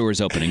 Milwaukee Brewers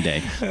opening day.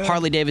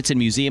 Harley-Davidson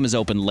Museum is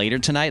open later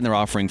tonight, and they're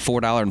offering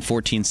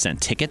 $4.14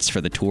 tickets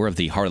for the tour of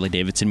the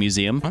Harley-Davidson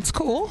Museum. That's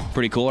cool.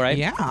 Pretty cool, right?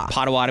 Yeah.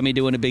 Potawatomi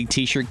doing a big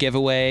T-shirt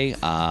giveaway.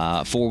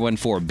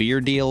 414 beer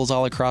deals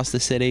all across the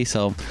city.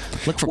 So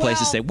look for places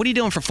to say, what are you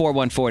doing for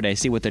 414 Day?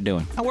 See what they're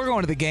doing. We're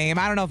going to the game.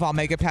 I don't know if I'll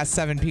make it past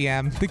 7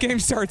 p.m. The game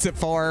starts at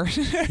 4.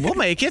 We'll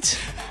make it.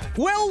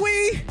 Will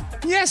we?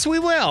 Yes, we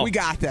will. We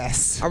got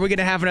this. Are we going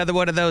to have another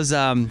one of those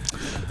the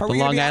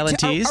Long Island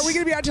teas? Are we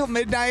going to be out till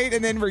midnight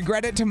and then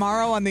regret it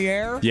tomorrow on the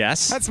air?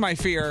 Yes. That's my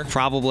fear.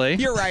 Probably.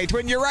 You're right.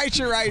 When you're right,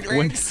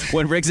 Riggs.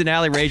 When Riggs and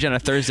Alley rage on a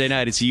Thursday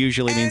night, it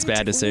usually means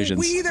bad decisions.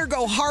 We either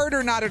go hard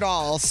or not at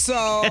all.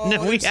 So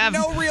there's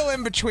no real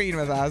in between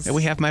with us. And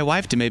we have my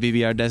wife to maybe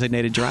be our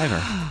designated driver.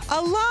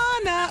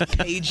 Alana.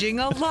 Paging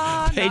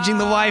Alana. Paging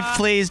the wife,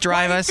 please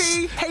drive us.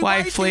 Hey,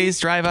 wife, please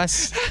drive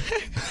us.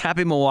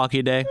 Happy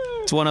Milwaukee Day.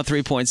 It's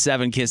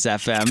 103.7 Kiss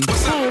FM.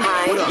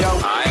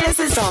 Hi. This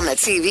is on the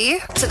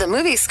TV, to the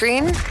movie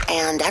screen,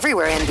 and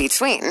everywhere in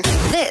between.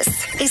 This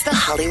is the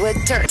Hollywood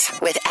Dirt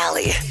with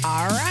Allie.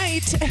 All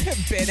right.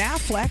 Ben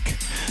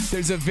Affleck.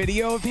 There's a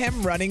video of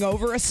him running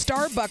over a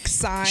Starbucks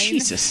sign.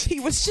 Jesus. He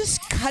was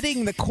just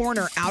cutting the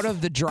corner out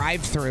of the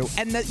drive-thru.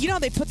 And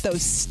they put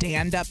those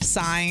stand-up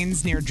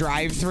signs near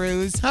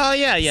drive-thrus. Oh,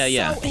 yeah.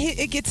 So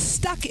it gets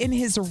stuck in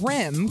his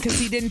rim because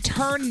he didn't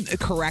turn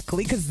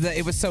correctly because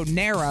it was so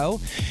narrow.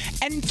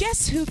 And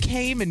guess who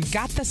came and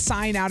got the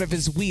sign out of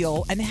his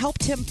wheel and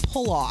helped him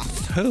pull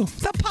off? Who?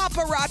 The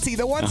paparazzi,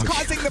 the ones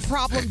causing the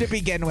problem to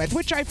begin with,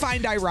 which I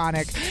find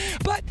ironic.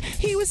 But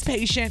he was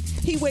patient.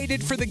 He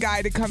waited for the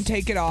guy to come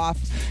take it off.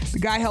 The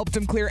guy helped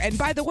him clear. And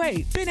by the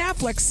way, Ben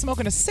Affleck's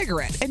smoking a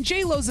cigarette, and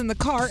J-Lo's in the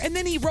car, and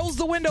then he rolls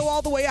the window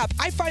all the way up.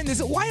 I find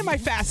this, why am I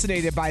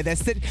fascinated by this?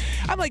 That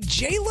I'm like,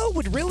 J-Lo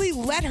would really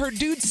let her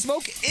dude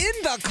smoke in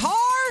the car?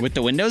 With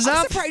the windows I'm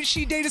up? surprised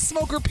she'd date a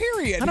smoker,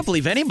 period. I don't don't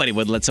believe anybody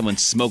would let someone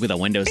smoke with the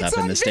windows up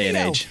in this day and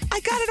age. I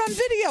got it on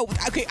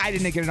video. Okay, I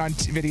didn't get it on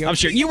video. I'm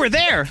sure you were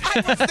there.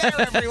 I was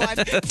there, everyone.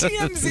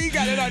 TMZ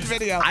got it on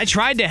video. I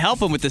tried to help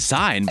him with the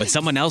sign, but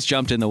someone else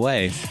jumped in the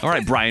way. All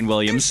right, Brian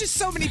Williams. There's just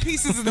so many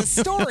pieces of the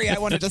story I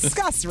want to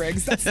discuss,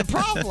 Riggs. That's the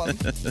problem.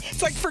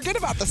 It's like, forget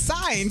about the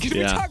sign. Can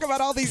we talk about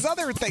all these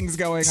other things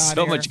going on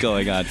So here? much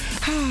going on.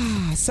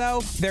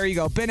 So, there you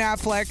go. Ben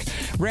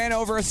Affleck ran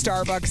over a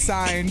Starbucks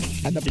sign,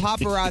 and the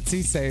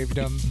paparazzi saved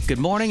him. Good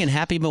morning and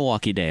happy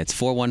Milwaukee Day. It's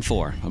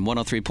 414 on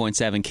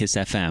 103.7 Kiss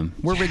FM.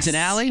 We're Riggs and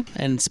Alley,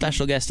 and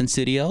special guest in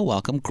studio,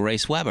 welcome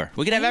Grace Weber.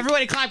 We can have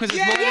everybody clap because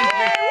it's morning.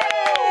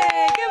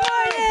 Good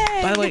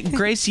morning. By the way,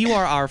 Grace, you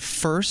are our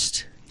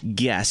first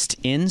guest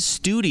in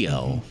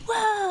studio.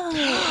 Whoa,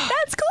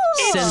 that's cool.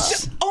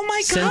 Oh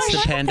my Since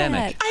gosh. the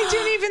pandemic. I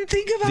didn't even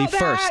think about The that.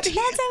 first. That's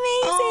amazing.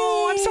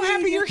 Oh, I'm so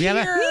happy you're here.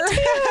 Me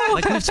too.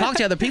 Like, we've talked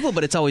to other people,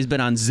 but it's always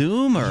been on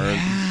Zoom or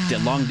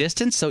long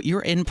distance. So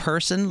you're in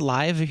person,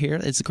 live here.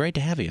 It's great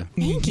to have you.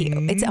 Thank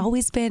you. It's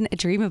always been a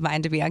dream of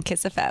mine to be on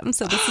Kiss FM,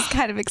 so this is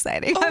kind of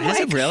exciting. Has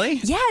it really?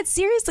 Yeah, it's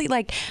seriously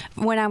like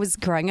when I was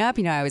growing up,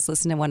 I was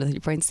listening to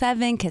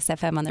 103.7 Kiss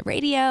FM on the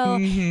radio,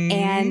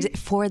 and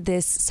for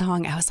this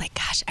song, I was like,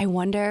 gosh, I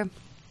wonder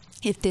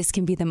if this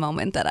can be the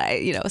moment that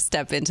I,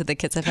 step into the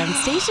Kiss FM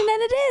station,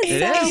 and it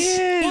is. It is.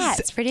 Yeah,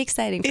 it's pretty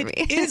exciting for me.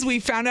 It is. We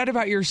found out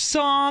about your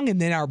song,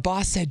 and then our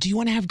boss said, do you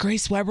want to have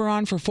Grace Weber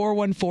on for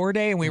 414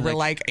 Day? And we were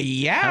like,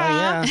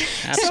 yeah. Oh,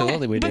 yeah.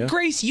 Absolutely, we do. But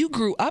Grace, you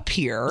grew up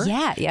here.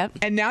 Yeah, yep.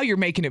 And now you're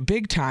making it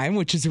big time,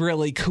 which is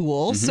really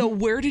cool. So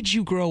where did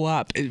you grow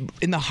up?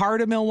 In the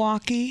heart of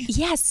Milwaukee?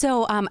 Yeah,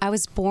 so I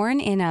was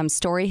born in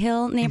Story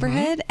Hill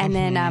neighborhood, and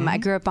then I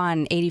grew up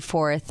on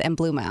 84th and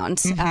Bluemount.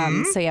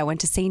 So I went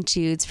to St.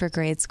 Jude's for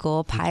grade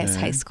school, Pius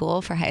High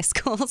School for high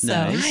school. So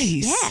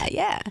Nice.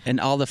 Yeah. And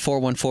all the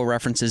 414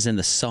 references in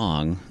the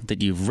song that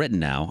you've written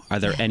now, are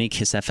there any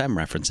Kiss FM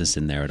references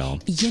in there at all?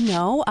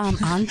 On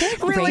the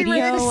Really,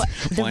 radio,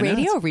 Riggs? the Why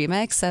radio not?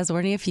 remix, I was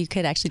wondering if you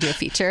could actually do a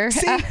feature.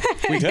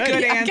 We could.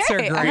 Good answer,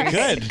 Okay. Grace. We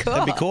could. Cool.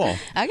 That'd be cool.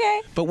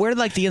 Okay. But where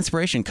did the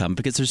inspiration come?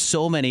 Because there's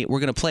so many.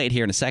 We're going to play it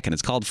here in a second.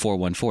 It's called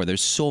 414.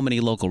 There's so many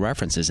local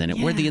references in it.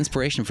 Where'd the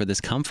inspiration for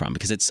this come from?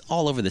 Because it's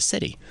all over the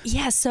city.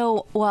 Yeah,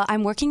 so,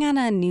 I'm working on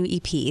a new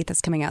EP that's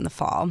coming out in the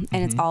fall,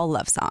 and it's all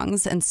love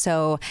songs. And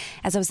so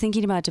as I was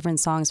thinking about different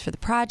songs for the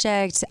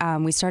project,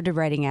 we started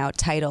writing out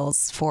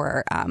titles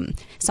for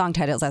song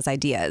titles as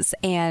ideas.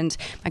 And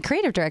my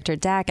creative director,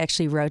 Dak,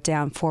 actually wrote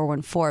down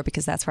 414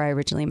 because that's where I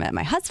originally met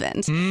my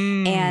husband.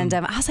 And I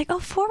was like,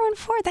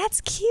 414,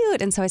 that's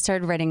cute. And so I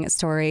started writing a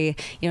story,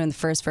 in the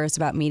first verse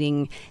about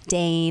meeting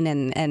Dane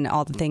and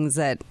all the things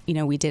that,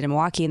 we did in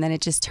Milwaukee. And then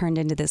it just turned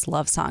into this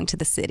love song to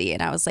the city.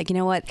 And I was like, you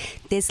know what?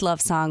 This love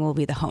song will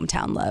be the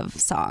hometown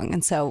love song.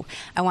 And so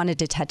I wanted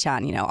to touch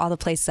on, all the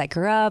places I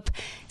grew up,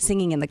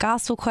 singing in the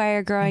gospel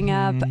choir growing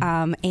up,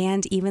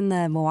 and even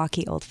the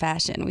Milwaukee Old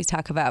Fashioned. We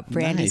talk about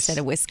brandy instead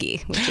of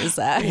whiskey, which is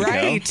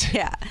Right.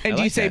 Yeah. And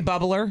do you say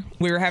bubbler?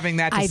 We were having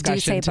that I discussion do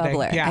say today.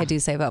 bubbler. Yeah. I do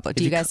say bubbler.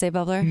 Do you guys say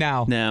bubbler?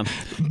 No. No.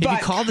 If you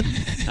called it.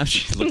 Oh,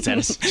 she looked at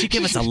us. She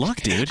gave us a look,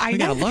 dude. I We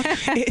got a know. look.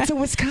 It's a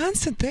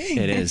Wisconsin thing.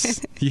 It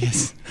is.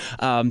 Yes.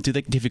 Have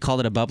you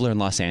called it a bubbler in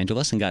Los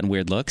Angeles and gotten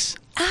weird looks?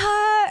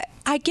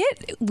 I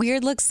get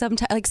weird looks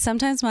sometimes. Like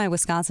sometimes my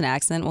Wisconsin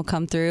accent will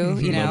come through.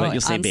 But you'll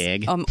say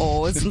big.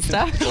 O's and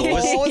stuff.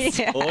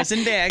 Yeah. O's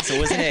and bags.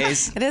 O's and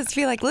A's. I just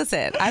feel like,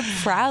 listen, I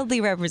proudly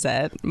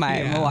represent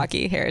my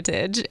Milwaukee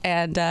heritage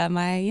and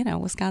my,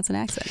 Wisconsin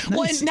accent.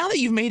 Well, and now that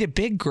you've made it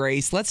big,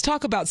 Grace, let's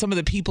talk about some of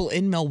the people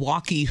in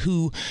Milwaukee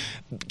who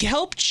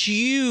helped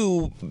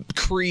you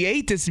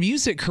create this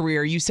music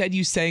career. You said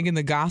you sang in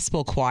the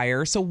gospel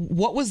choir. So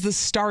what was the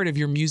start of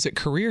your music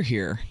career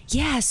here?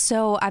 Yeah,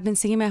 so I've been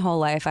singing my whole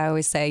life. I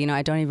always say,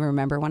 I don't even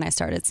remember when I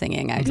started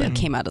singing. I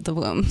came out of the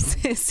womb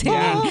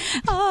singing.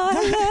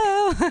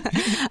 Oh,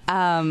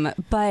 hello.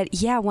 But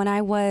yeah, when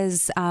I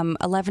was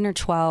 11 or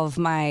 12,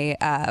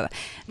 my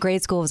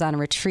grade school was on a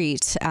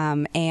retreat,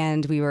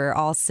 and we were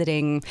all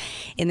sitting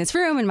in this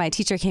room, and my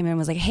teacher came in and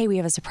was like, hey, we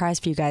have a surprise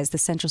for you guys. The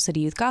Central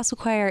City Youth Gospel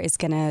Choir is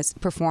going to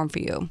perform for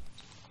you.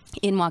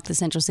 in the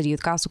Central City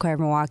Youth Gospel Choir of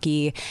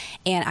Milwaukee,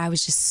 and I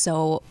was just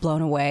so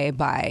blown away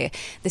by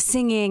the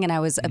singing, and I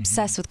was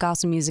obsessed with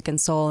gospel music and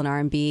soul and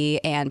R&B,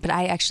 but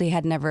I actually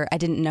I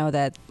didn't know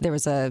that there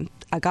was a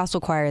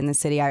gospel choir in the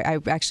city. I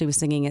actually was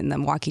singing in the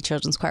Milwaukee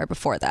Children's Choir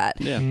before that.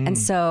 Yeah. And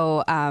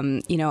so,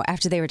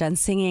 after they were done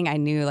singing, I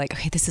knew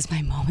okay, this is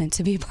my moment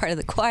to be a part of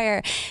the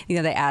choir.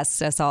 They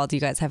asked us all, do you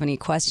guys have any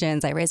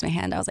questions? I raised my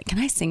hand. I was like, can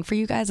I sing for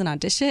you guys an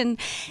audition?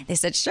 They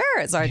said,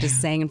 sure. So I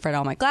just sang in front of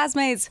all my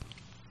classmates.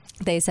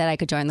 They said I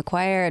could join the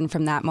choir, and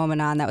from that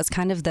moment on, that was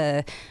kind of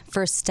the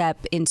first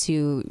step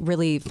into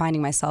really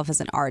finding myself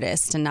as an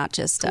artist and not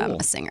just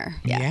a singer.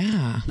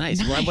 Yeah. Nice.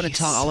 Well, I want to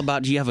talk all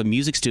about, you have a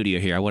music studio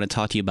here. I want to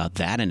talk to you about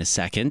that in a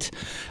second.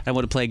 I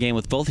want to play a game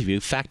with both of you,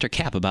 Fact or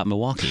Cap, about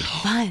Milwaukee.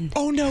 Fun.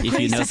 Oh, no,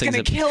 Grace is going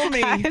to kill me.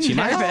 She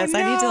might. Nervous.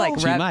 I need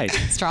to rep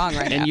strong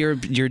right now. And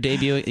you've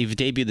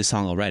debuted the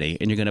song already,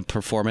 and you're going to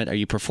perform it. Are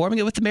you performing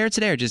it with the mayor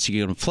today, or just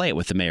you're going to play it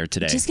with the mayor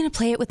today? Just going to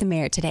play it with the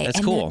mayor today.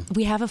 That's cool.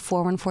 We have a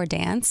 414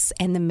 dance.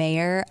 And the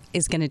mayor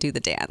is going to do the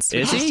dance.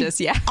 Is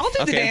he? I'll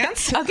do the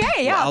dance.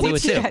 Okay, yeah. I'll do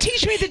it too.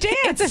 Teach me the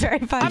dance. It's a very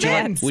fun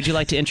dance. Would you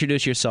like to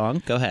introduce your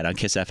song? Go ahead on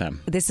Kiss FM.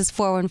 This is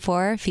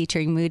 414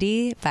 featuring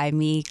Moody by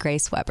me,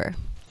 Grace Weber.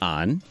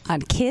 On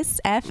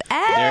Kiss FM.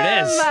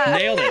 There it is.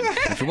 Nailed it.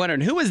 If you're wondering,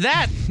 who was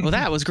that? Well,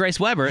 that was Grace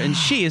Weber, and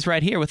she is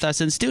right here with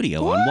us in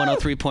studio on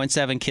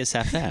 103.7 Kiss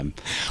FM.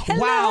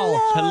 Wow.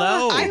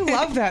 Hello. I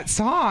love that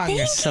song.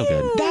 Thank so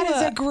good. you. That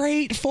is a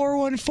great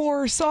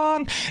 414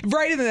 song.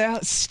 Right in the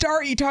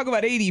start, you talk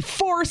about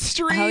 84th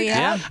Street. Oh,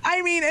 yeah.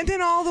 I mean, and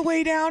then all the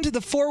way down to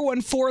the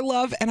 414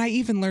 love, and I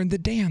even learned the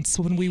dance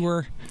when we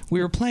were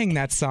playing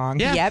that song.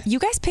 Yeah. Yep. You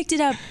guys picked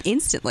it up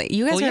instantly.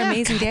 You guys are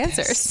amazing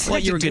dancers. Well,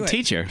 you're a good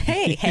teacher.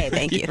 Hey,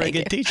 thank you. You're a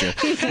good teacher.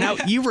 Now,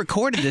 you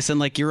recorded this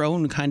in your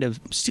own kind of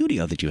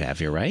studio that you have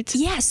here, right?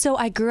 Yeah, so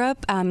I grew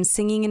up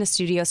singing in a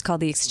studio. It's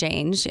called The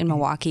Exchange in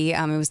Milwaukee.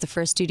 It was the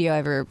first studio I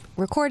ever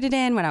recorded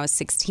in when I was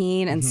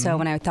 16. And so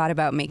when I thought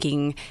about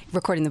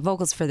recording the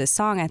vocals for this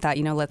song, I thought,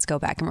 let's go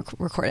back and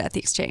record it at The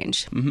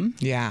Exchange. Mm-hmm.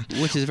 Yeah.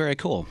 Which is very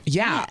cool.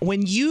 Yeah.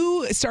 When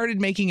you started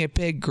making it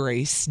big,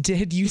 Grace,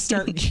 did you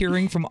start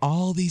hearing from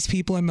all these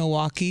people in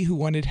Milwaukee who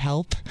wanted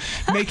help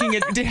making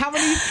it?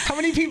 How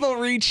many people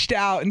reached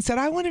out and said,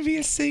 I want to be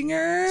a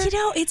singer?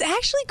 It's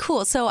actually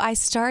cool. So I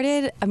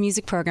started a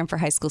music program for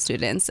high school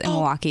students in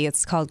Milwaukee.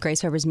 It's called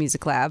Grace Weber's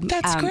Music Lab.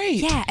 That's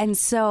great. Yeah, and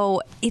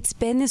so it's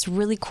been this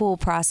really cool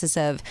process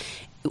of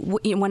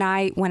when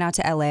I went out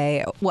to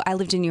LA, I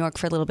lived in New York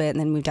for a little bit and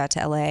then moved out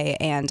to LA,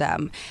 and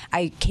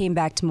I came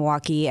back to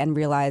Milwaukee and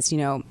realized,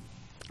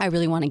 I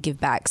really want to give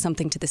back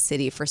something to the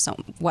city for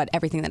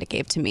everything that it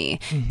gave to me.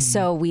 Mm-hmm.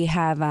 So we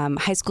have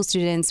high school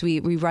students. We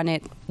run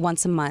it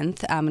once a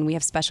month, and we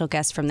have special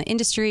guests from the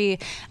industry,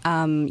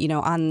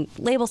 on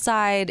label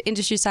side,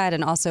 industry side,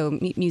 and also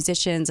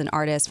musicians and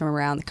artists from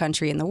around the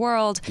country and the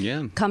world.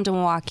 Yeah. Come to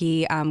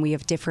Milwaukee. We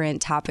have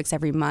different topics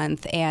every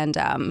month, and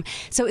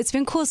so it's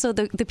been cool. So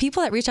the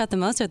people that reach out the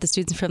most are the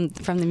students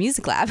from the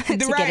music lab to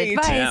get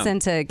advice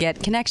and to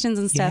get connections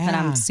and stuff. And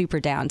I'm super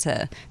down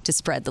to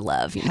spread the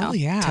love. Hell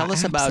yeah! Tell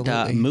us about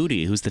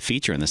Moody, who's the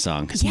feature in the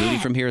song. Is Moody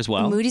from here as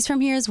well? Moody's from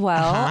here as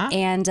well.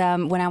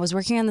 And when I was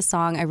working on the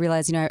song, I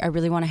realized, I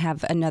really want to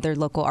have another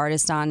local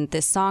artist on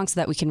this song so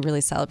that we can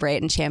really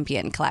celebrate and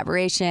champion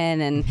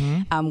collaboration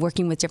and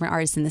working with different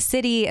artists in the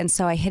city. And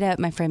so I hit up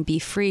my friend Be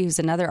Free, who's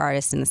another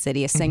artist in the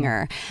city, a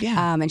singer.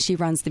 Yeah. And she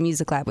runs the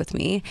music lab with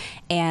me.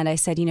 And I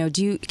said, can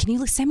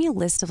you send me a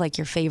list of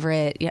your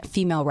favorite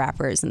female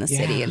rappers in the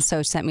city? And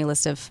so she sent me a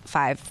list of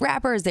 5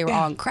 rappers. They were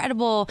all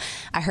incredible.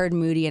 I heard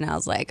Moody and I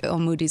was like, oh,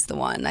 Moody's the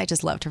one. I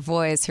just loved her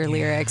voice, her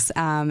lyrics.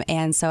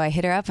 And so I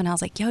hit her up and I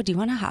was like, yo, do you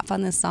want to hop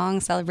on this song,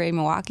 Celebrate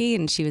Milwaukee?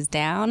 And she was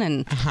down,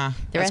 and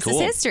the rest is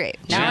history.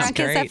 Now we're on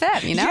Kiss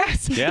FM,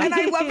 Yes. Yeah. And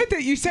I love it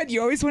that you said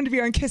you always wanted to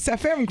be on Kiss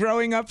FM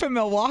growing up in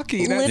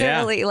Milwaukee.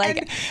 Literally,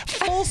 and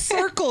full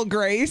circle,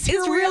 Grace.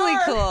 It's really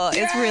cool.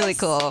 Yes. It's really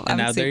cool. And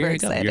now super there you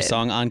excited. go. Your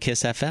song on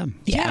Kiss FM.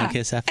 Yeah. On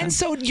Kiss FM. And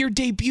so you're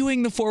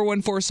debuting the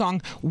 414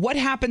 song. What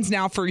happens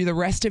now for the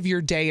rest of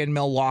your day in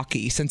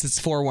Milwaukee since it's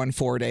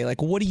 414 Day?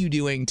 What are you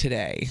doing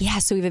today? Yeah,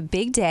 so we have a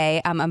big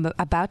day. I'm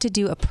about to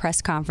do a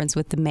press conference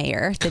with the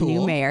mayor, the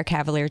new mayor,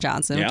 Cavalier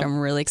Johnson, which I'm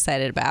really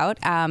excited about.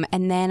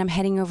 And then I'm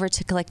heading over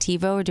to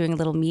Collectivo. We're doing a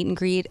little meet and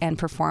greet and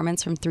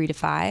performance from 3 to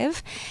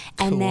 5.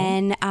 And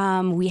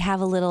then we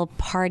have a little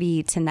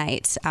party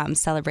tonight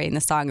celebrating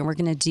the song. And we're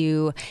going to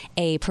do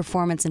a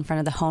performance in front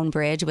of the Hone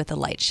Bridge with a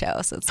light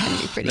show. So it's going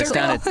to be pretty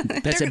cool.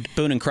 That's at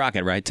Boone and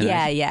Crockett, right?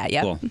 Tonight?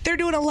 Yeah. Cool. They're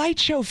doing a light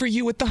show for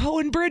you with the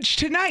Hone Bridge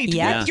tonight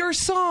with your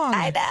song.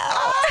 I know.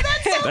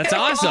 Oh, that's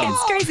awesome.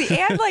 It's crazy.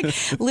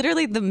 And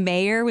literally the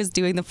mayor was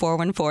doing the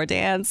 414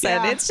 dance.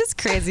 And it's just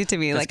crazy to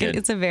me.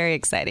 It's a very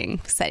exciting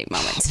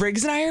moment.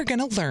 Riggs and I are going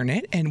to learn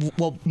it, and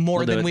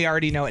more than we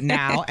already know it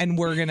now, and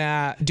we're going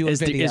to do a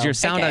video. Is your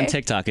sound on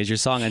TikTok? Is your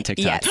song on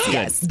TikTok? Yes. Good.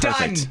 Yes.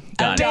 Perfect.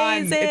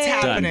 Done. It's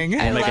happening.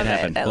 We'll make it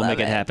happen. We'll make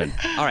it happen.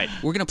 All right,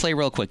 we're going to play a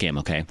real quick game,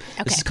 okay?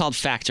 This is called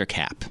Fact or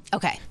Cap.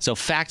 Okay. So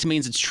fact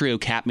means it's true,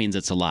 cap means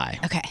it's a lie.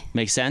 Okay.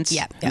 Make sense?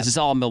 Yep. This is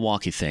all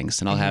Milwaukee things,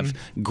 and I'll have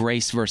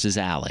Grace versus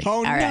Allie.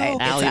 Oh, no. All right.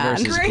 Allie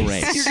versus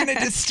Grace. You're going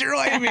to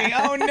destroy me.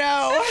 Oh,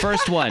 no.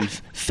 First one,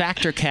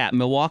 fact or cap.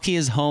 Milwaukee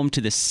is home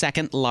to the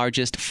second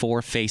largest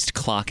four-faced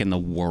clock in the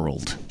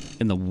world.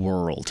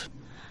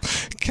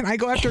 Can I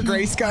go after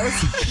Grace goes?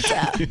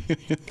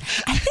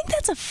 I think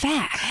that's a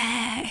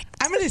fact.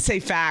 I'm going to say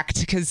fact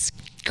because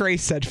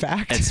Grace said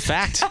fact. It's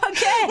fact.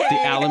 Okay.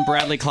 The Allen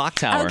Bradley Clock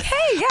Tower. Okay,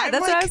 yeah,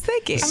 that's what I was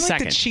thinking. I'm like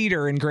Second. the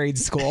cheater in grade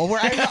school where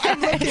I'm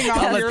looking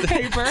on your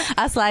paper.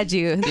 I'll slide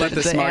you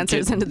the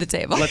answers into the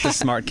table. Let the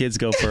smart kids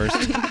go first.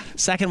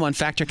 Second one,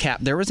 fact or cap.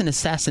 There was an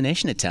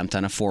assassination attempt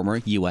on a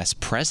former U.S.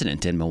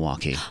 president in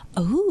Milwaukee.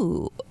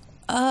 Ooh.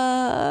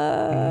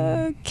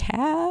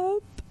 Cap?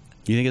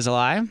 You think it's a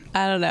lie?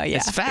 I don't know. Yeah.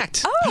 It's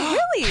fact. Oh,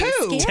 really?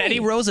 Who? Scary. Teddy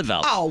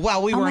Roosevelt. Oh,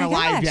 well, we weren't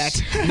alive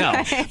yet. No.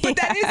 But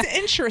that is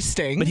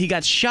interesting. But he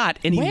got shot,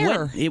 and he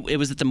Where? went. It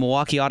was at the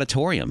Milwaukee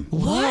Auditorium.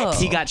 What?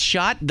 He got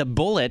shot. The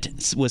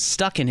bullet was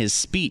stuck in his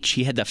speech.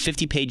 He had the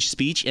 50-page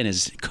speech in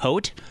his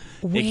coat.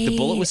 The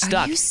bullet was Wait,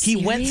 stuck. are you He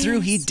went through.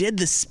 He serious? did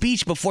the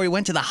speech before he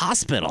went to the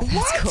hospital.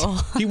 That's cool.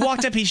 He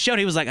walked up. He showed.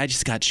 He was like, "I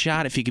just got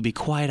shot. If you could be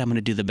quiet, I'm going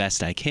to do the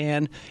best I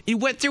can." He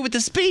went through with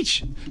the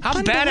speech. How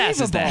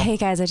badass is that? Hey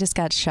guys, I just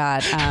got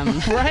shot.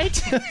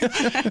 Right?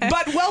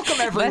 But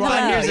welcome, everyone. But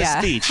hello, Here's yeah.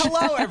 a speech.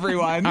 Hello,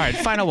 everyone. All right,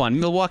 final one.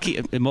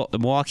 Milwaukee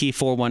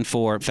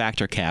 414 fact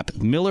or cap.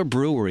 Miller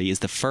Brewery is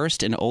the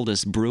first and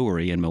oldest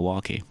brewery in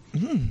Milwaukee.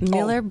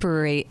 Miller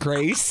Brewery.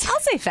 Grace? I'll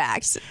say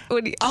fact.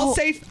 I'll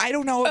say, I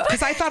don't know,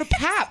 because I thought of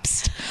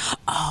Pabst.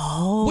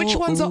 Oh. Which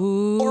one's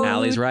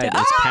Allie's right. It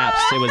was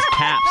Pabst. It was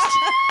Pabst.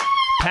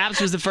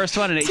 Pabst was the first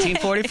one in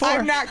 1844.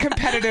 I'm not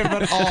competitive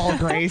at all,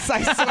 Grace.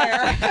 I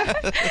swear.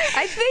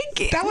 I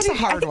think That was a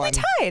hard one.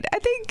 We tied. I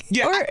think.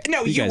 Yeah,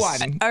 Or, you guys-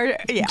 won. or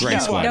yeah.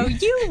 Grace no, won. no,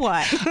 you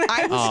won.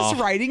 I was just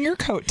riding your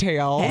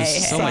coattails. Hey,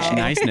 So much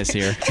niceness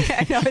here.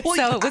 I know it's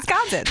so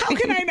Wisconsin. How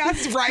can I not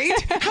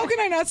How can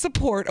I not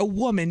support a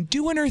woman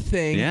doing her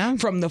thing Yeah.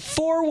 from the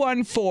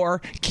 414,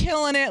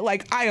 killing it?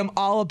 Like, I am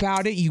all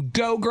about it. You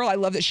go, girl. I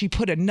love that she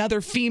put another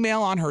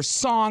female on her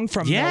song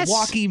from Yes.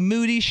 Milwaukee.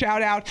 Moody,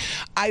 shout out.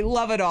 I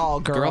love it all,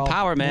 girl. Girl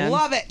power, man.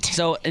 Love it.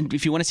 So, and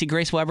if you want to see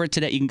Grace Weber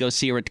today, you can go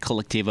see her at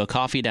Collectivo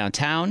Coffee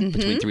downtown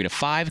between 3 to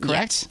 5,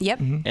 correct? Yep.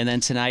 And then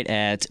tonight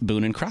at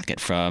Boone and Crockett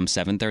from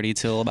 7:30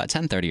 till about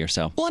 10:30 or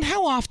so. Well, and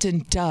how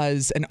often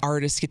does an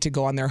artist get to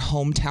go on their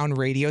hometown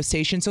radio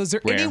station? So is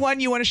there Where? anyone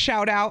you want to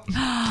shout out? We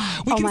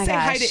Oh can my say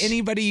hi gosh. to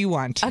anybody you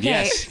want. Okay.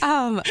 Yes.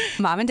 Mom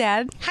and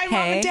Dad. Hi, Mom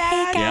and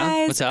Dad. Hey Yeah,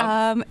 guys. what's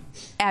up?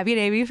 Abby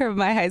and Amy from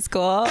my high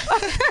school.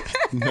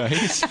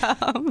 Nice.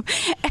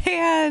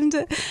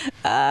 And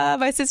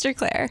my sister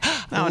Claire.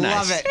 Oh,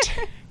 nice. Love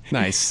it.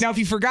 Nice. Now, if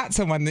you forgot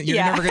someone, that you're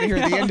Yeah. never going to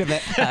hear the end of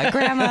it.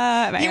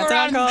 Grandma, my You aunts were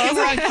and on- uncles. You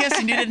were on Kiss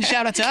and you didn't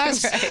shout out to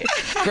us.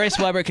 Grace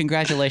Weber,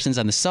 congratulations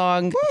on the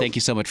song. Thank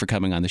you so much for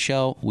coming on the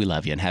show. We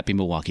love you and happy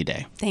Milwaukee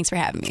Day. Thanks for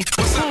having me.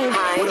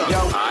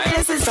 Hi.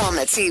 This is on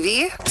the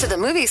TV, to the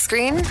movie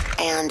screen,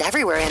 and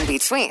everywhere in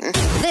between.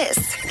 This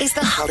is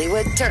the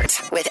Hollywood Dirt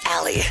with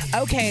Allie.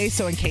 Okay,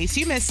 so in case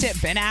you missed it,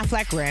 Ben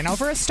Affleck ran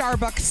over a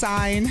Starbucks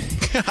sign.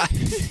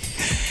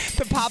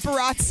 The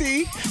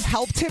paparazzi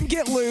helped him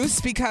get loose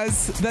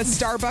because the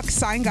Starbucks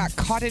sign got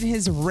caught in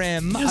his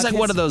rim. It was like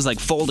one of those like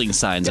folding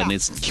signs on Yeah.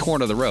 this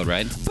corner of the road,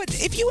 right? But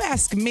if you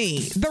ask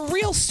me, the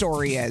real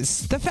story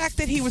is the fact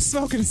that he was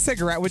smoking a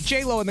cigarette with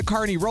J-Lo in the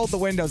car and he rolled the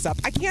windows up.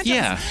 I can't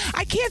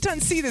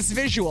unsee this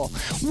visual.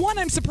 One,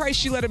 I'm surprised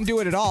she let him do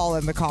it at all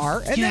in the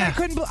car. And then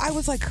I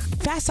was like,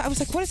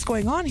 what is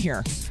going on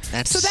here?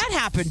 So that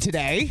happened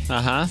today.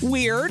 Uh-huh.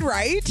 Weird,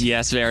 right?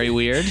 Yes, very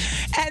weird.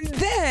 And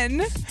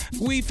then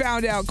we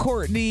found out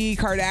Kourtney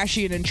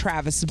Kardashian and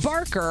Travis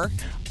Barker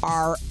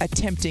are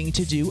attempting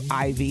to do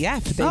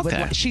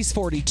IVF. She's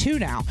 42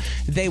 now.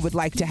 They would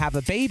like to have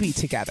a baby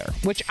together,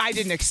 which I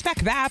didn't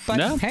expect that, but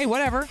hey,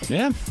 whatever.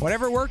 Yeah.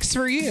 Whatever works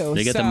for you.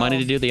 They get the money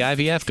to do the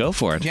IVF, go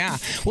for it. Yeah.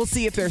 We'll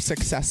see if they're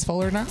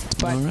successful or not.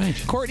 But All right.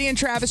 Kourtney and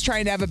Travis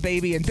trying to have a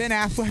baby, and Ben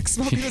Affleck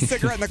smoking a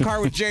cigarette in the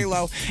car with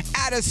J-Lo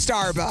at a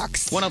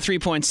Starbucks.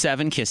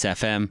 103.7 Kiss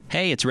FM.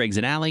 Hey, it's Riggs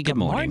and Allie. Good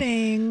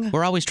morning.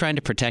 We're always trying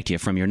to protect you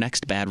from your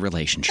next bad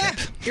relationship.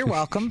 You're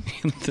welcome.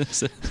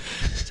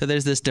 So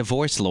there's this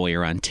divorce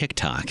lawyer on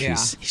TikTok. Yeah.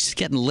 He's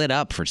getting lit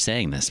up for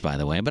saying this, by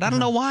the way, but I don't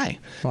know why.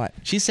 What?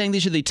 She's saying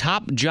these are the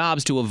top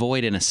jobs to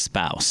avoid in a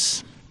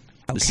spouse.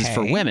 This is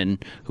for women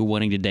who are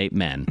wanting to date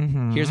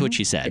men. Here's what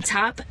she said. The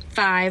top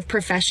 5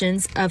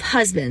 professions of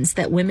husbands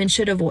that women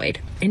should avoid,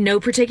 in no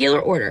particular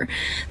order: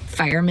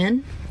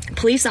 fireman,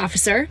 police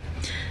officer,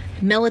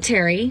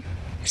 military,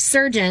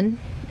 surgeon,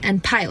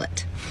 and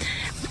pilot.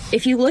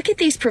 If you look at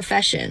these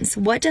professions,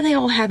 what do they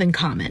all have in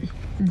common?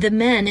 the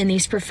men in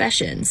these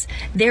professions,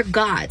 they're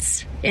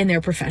gods in their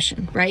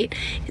profession, right?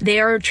 They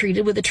are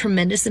treated with a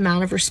tremendous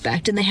amount of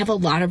respect and they have a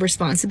lot of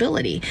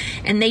responsibility.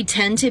 And they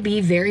tend to be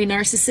very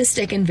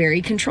narcissistic and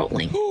very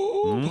controlling.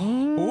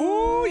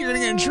 Ooh, you're going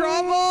to get in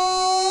trouble.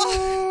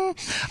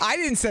 I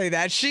didn't say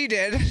that. She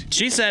did.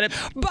 She said it.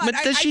 But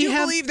I do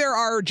believe there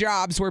are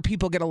jobs where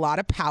people get a lot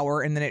of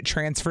power and then it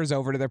transfers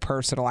over to their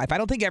personal life. I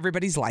don't think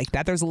everybody's like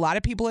that. There's a lot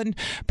of people in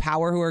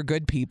power who are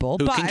good people.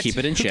 Who can keep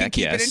it in check,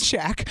 yes.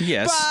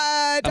 Yes.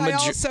 But I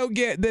also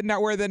get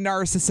where the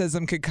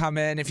narcissism could come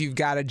in if you've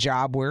got a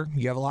job where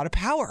you have a lot of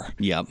power.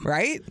 Yep.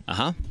 Right?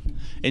 Uh-huh.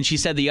 And she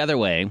said the other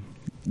way,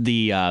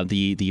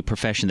 the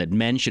profession that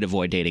men should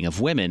avoid dating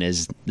of women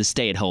is the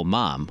stay-at-home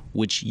mom,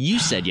 which you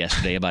said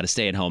yesterday about a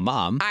stay-at-home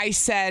mom. I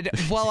said,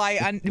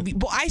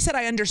 I said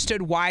I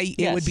understood why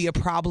it would be a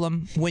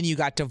problem when you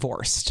got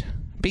divorced.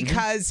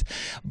 Because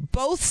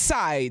both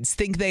sides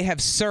think they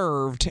have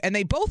served, and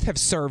they both have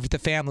served the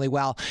family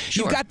well.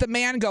 Sure. You've got the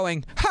man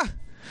going,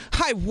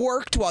 I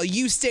worked while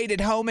you stayed at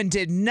home and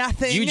did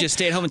nothing. You just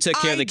stayed home and took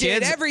care of the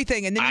kids. I did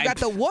everything. And then you got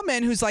the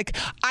woman who's like,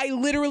 I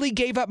literally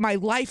gave up my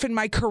life and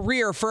my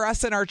career for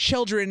us and our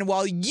children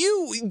while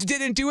you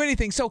didn't do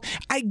anything. So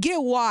I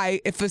get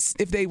why if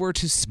they were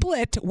to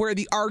split, where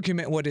the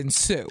argument would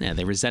ensue. Yeah,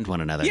 they resent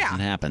one another. Yeah.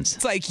 It happens.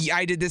 It's like,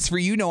 I did this for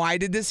you. No, I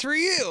did this for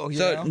you.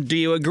 So do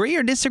you agree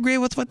or disagree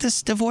with what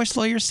this divorce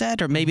lawyer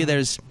said? Or maybe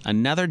there's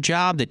another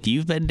job that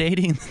you've been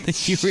dating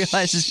that you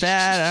realize is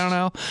bad? I don't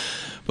know.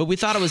 But we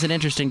thought it was an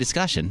interesting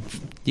discussion.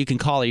 You can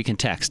call or you can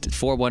text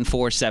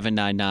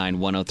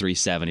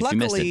 414-799-1037. If you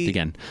missed it,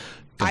 again.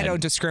 I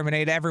don't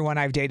discriminate. Everyone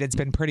I've dated's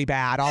been pretty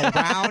bad all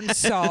around,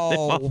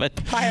 so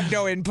I have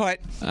no input.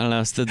 I don't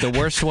know. So the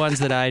worst ones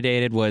that I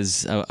dated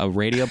was a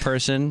radio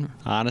person,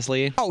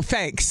 honestly. Oh,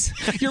 thanks.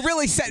 You're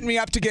really setting me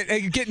up to get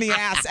in the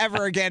ass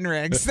ever again,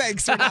 Riggs.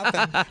 Thanks for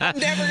nothing. I'm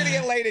never going to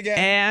get laid again.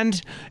 And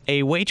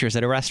a waitress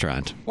at a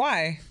restaurant.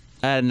 Why?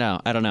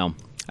 No, I don't know.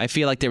 I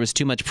feel like there was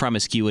too much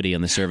promiscuity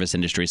in the service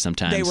industry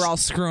sometimes. They were all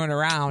screwing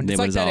around. It's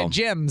like that at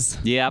gyms.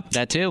 Yep,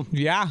 that too.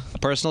 Yeah. A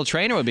personal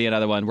trainer would be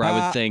another one where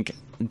I would think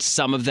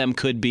some of them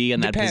could be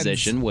in that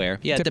position where,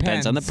 it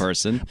depends on the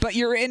person. But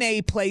you're in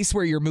a place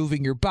where you're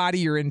moving your body,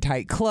 you're in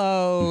tight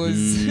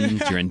clothes.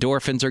 Your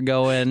endorphins are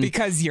going.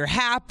 Because you're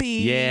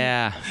happy.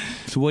 Yeah.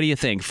 So what do you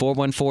think?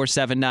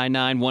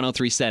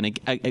 414-799-1037.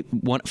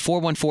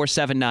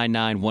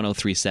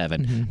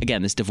 414-799-1037.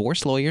 Again, this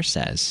divorce lawyer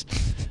says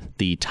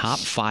the top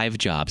 5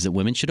 jobs that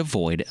women should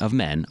avoid of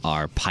men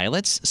are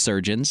pilots,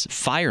 surgeons,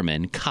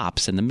 firemen,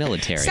 cops, and the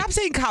military. Stop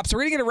saying cops.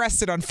 We're going to get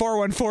arrested on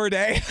 414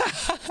 day.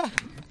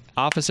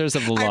 Officers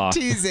of the law. I'm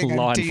teasing.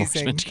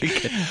 Enforcement.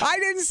 I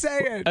didn't say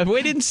it.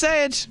 We didn't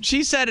say it.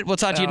 She said it. We'll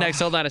talk to you next.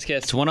 Hold on, it's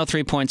Kiss. It's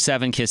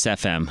 103.7 Kiss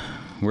FM.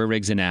 We're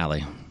Riggs and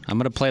Alley. I'm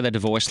going to play the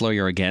divorce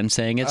lawyer again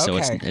saying it, so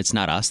it's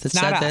not us that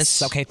said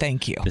this. Okay,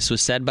 thank you. This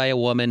was said by a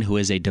woman who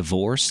is a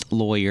divorce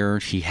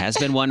lawyer. She has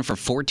been one for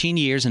 14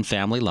 years in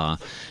family law,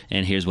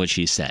 and here's what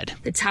she said.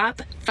 The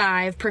top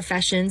 5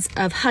 professions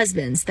of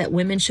husbands that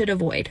women should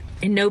avoid,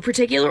 in no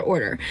particular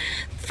order: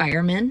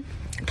 fireman,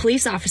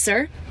 police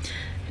officer,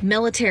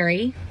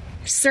 military,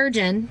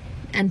 surgeon,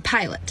 and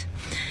pilot.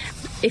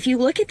 If you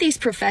look at these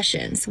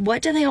professions,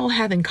 what do they all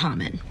have in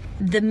common?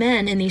 The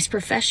men in these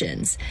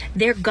professions,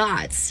 they're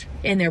gods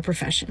in their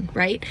profession,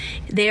 right?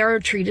 They are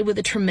treated with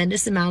a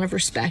tremendous amount of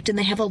respect and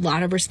they have a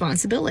lot of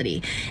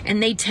responsibility.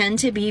 And they tend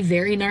to be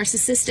very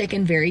narcissistic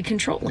and very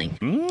controlling.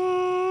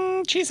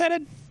 She said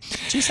it.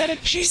 She said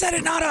it. She said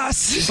it, not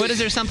us. But is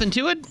there something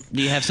to it?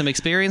 Do you have some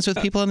experience with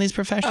people in these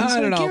professions?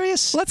 I don't know.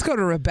 Curious. Let's go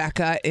to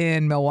Rebecca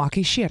in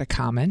Milwaukee. She had a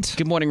comment.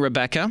 Good morning,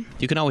 Rebecca.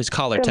 You can always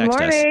call or Good text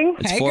morning.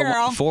 us. It's Hey,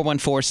 girl.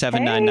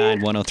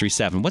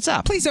 414-799-1037. What's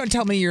up? Please don't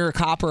tell me you're a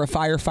cop or a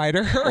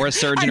firefighter. Or a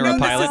surgeon I or a know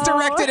pilot. This is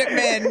directed at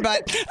men,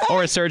 but...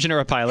 Or a surgeon or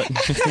a pilot.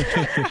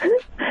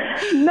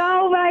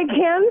 No, but I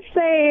can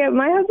say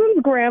my husband's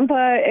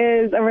grandpa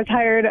is a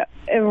retired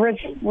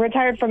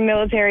from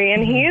military,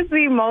 and he is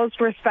the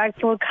most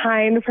respectful,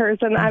 kind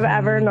person I've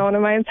ever known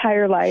in my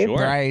entire life. Sure.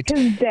 Right.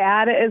 His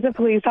dad is a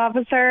police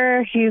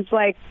officer. He's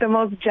like the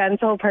most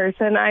gentle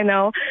person I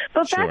know.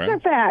 But facts are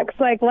facts.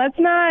 Like, let's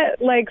not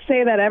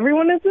say that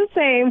everyone is the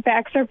same.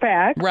 Facts are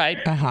facts. Right.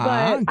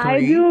 But I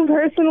do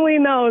personally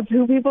know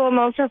 2 people in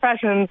most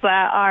professions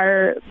that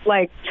are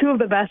like 2 of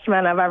the best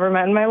men I've ever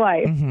met in my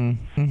life.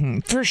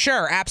 For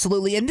sure,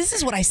 absolutely. And this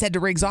is what I said to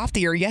Riggs off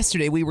the air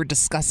yesterday. We were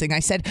discussing. I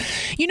said,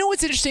 you know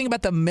what's interesting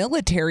about the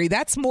military?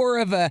 That's more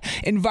of a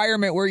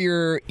environment where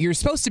you're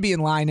supposed to be in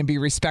line and be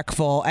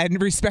respectful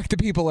and respect the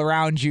people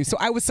around you. So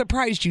I was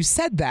surprised you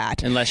said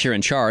that. Unless you're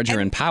in charge or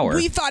in power.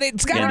 We thought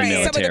it's got to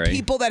be some of the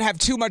people that have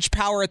too much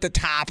power at the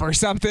top or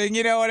something.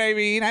 You know what I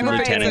mean?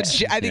 I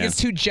think it's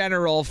too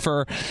general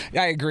for.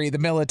 I agree. The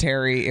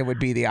military, it would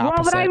be the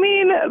opposite. Well, but I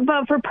mean,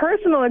 but for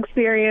personal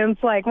experience,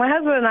 like my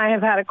husband and I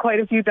have had quite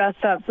a few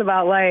dust-ups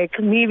about like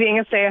me being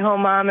a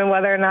stay-at-home mom and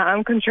whether or not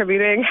I'm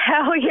contributing.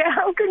 Hell yeah,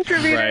 I'm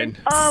contributing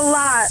a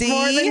lot,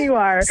 more than you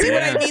are. See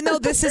what I mean, though?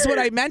 This is what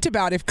I meant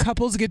about if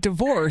couples get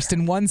divorced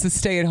and one's a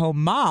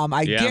stay-at-home mom,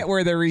 I get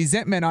where the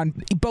resentment on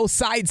both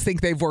sides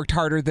think they've worked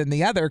harder than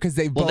the other because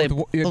they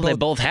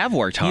both have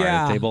worked hard.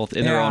 Yeah. They both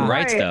in their own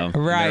rights, though. In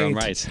their own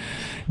rights.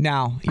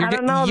 Now I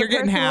don't know. You're the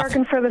getting person half.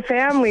 working for the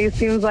family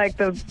seems like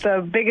the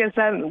biggest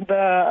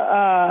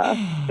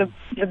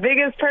the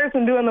biggest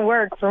person doing the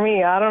work for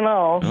me. I don't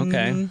know.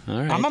 Okay, all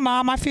right. I'm a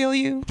mom. I feel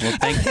you. Well,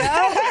 thank you.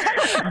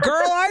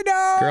 Girl, I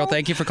know. Girl,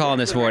 thank you for calling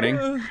this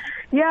morning.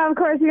 Yeah, of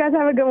course. You guys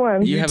have a good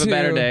one. You have a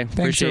better day. Thanks,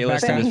 Appreciate you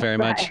listening to us very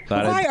much.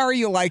 Why are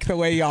you like the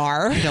way you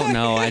are? I don't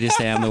know. I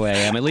just am the way I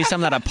am. At least I'm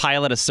not a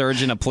pilot, a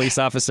surgeon, a police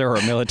officer, or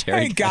a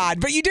military. Thank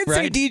God. But you did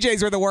say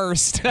DJs were the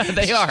worst.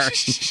 They are.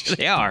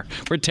 They are.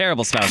 We're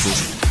terrible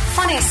spouses.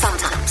 Funny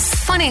sometimes.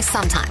 Funny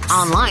sometimes.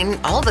 Online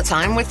all the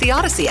time with the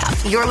Odyssey app.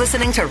 You're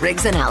listening to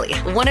Riggs and Alley.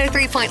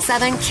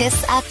 103.7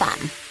 KISS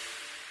FM.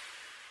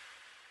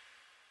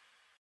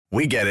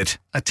 We get it.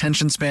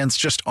 Attention spans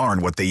just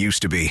aren't what they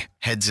used to be.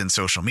 Heads in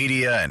social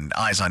media and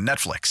eyes on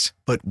Netflix.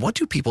 But what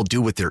do people do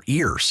with their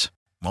ears?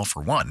 Well,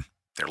 for one,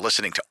 they're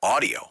listening to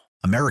audio.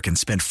 Americans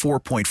spend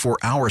 4.4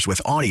 hours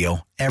with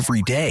audio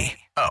every day.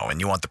 Oh, and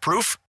you want the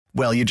proof?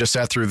 Well, you just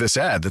sat through this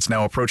ad that's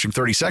now approaching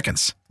 30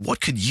 seconds. What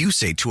could you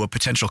say to a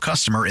potential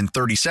customer in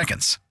 30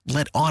 seconds?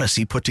 Let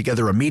Odyssey put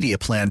together a media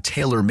plan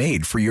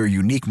tailor-made for your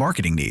unique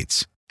marketing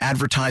needs.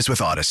 Advertise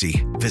with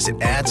Odyssey.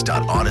 Visit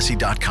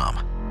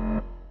ads.odyssey.com.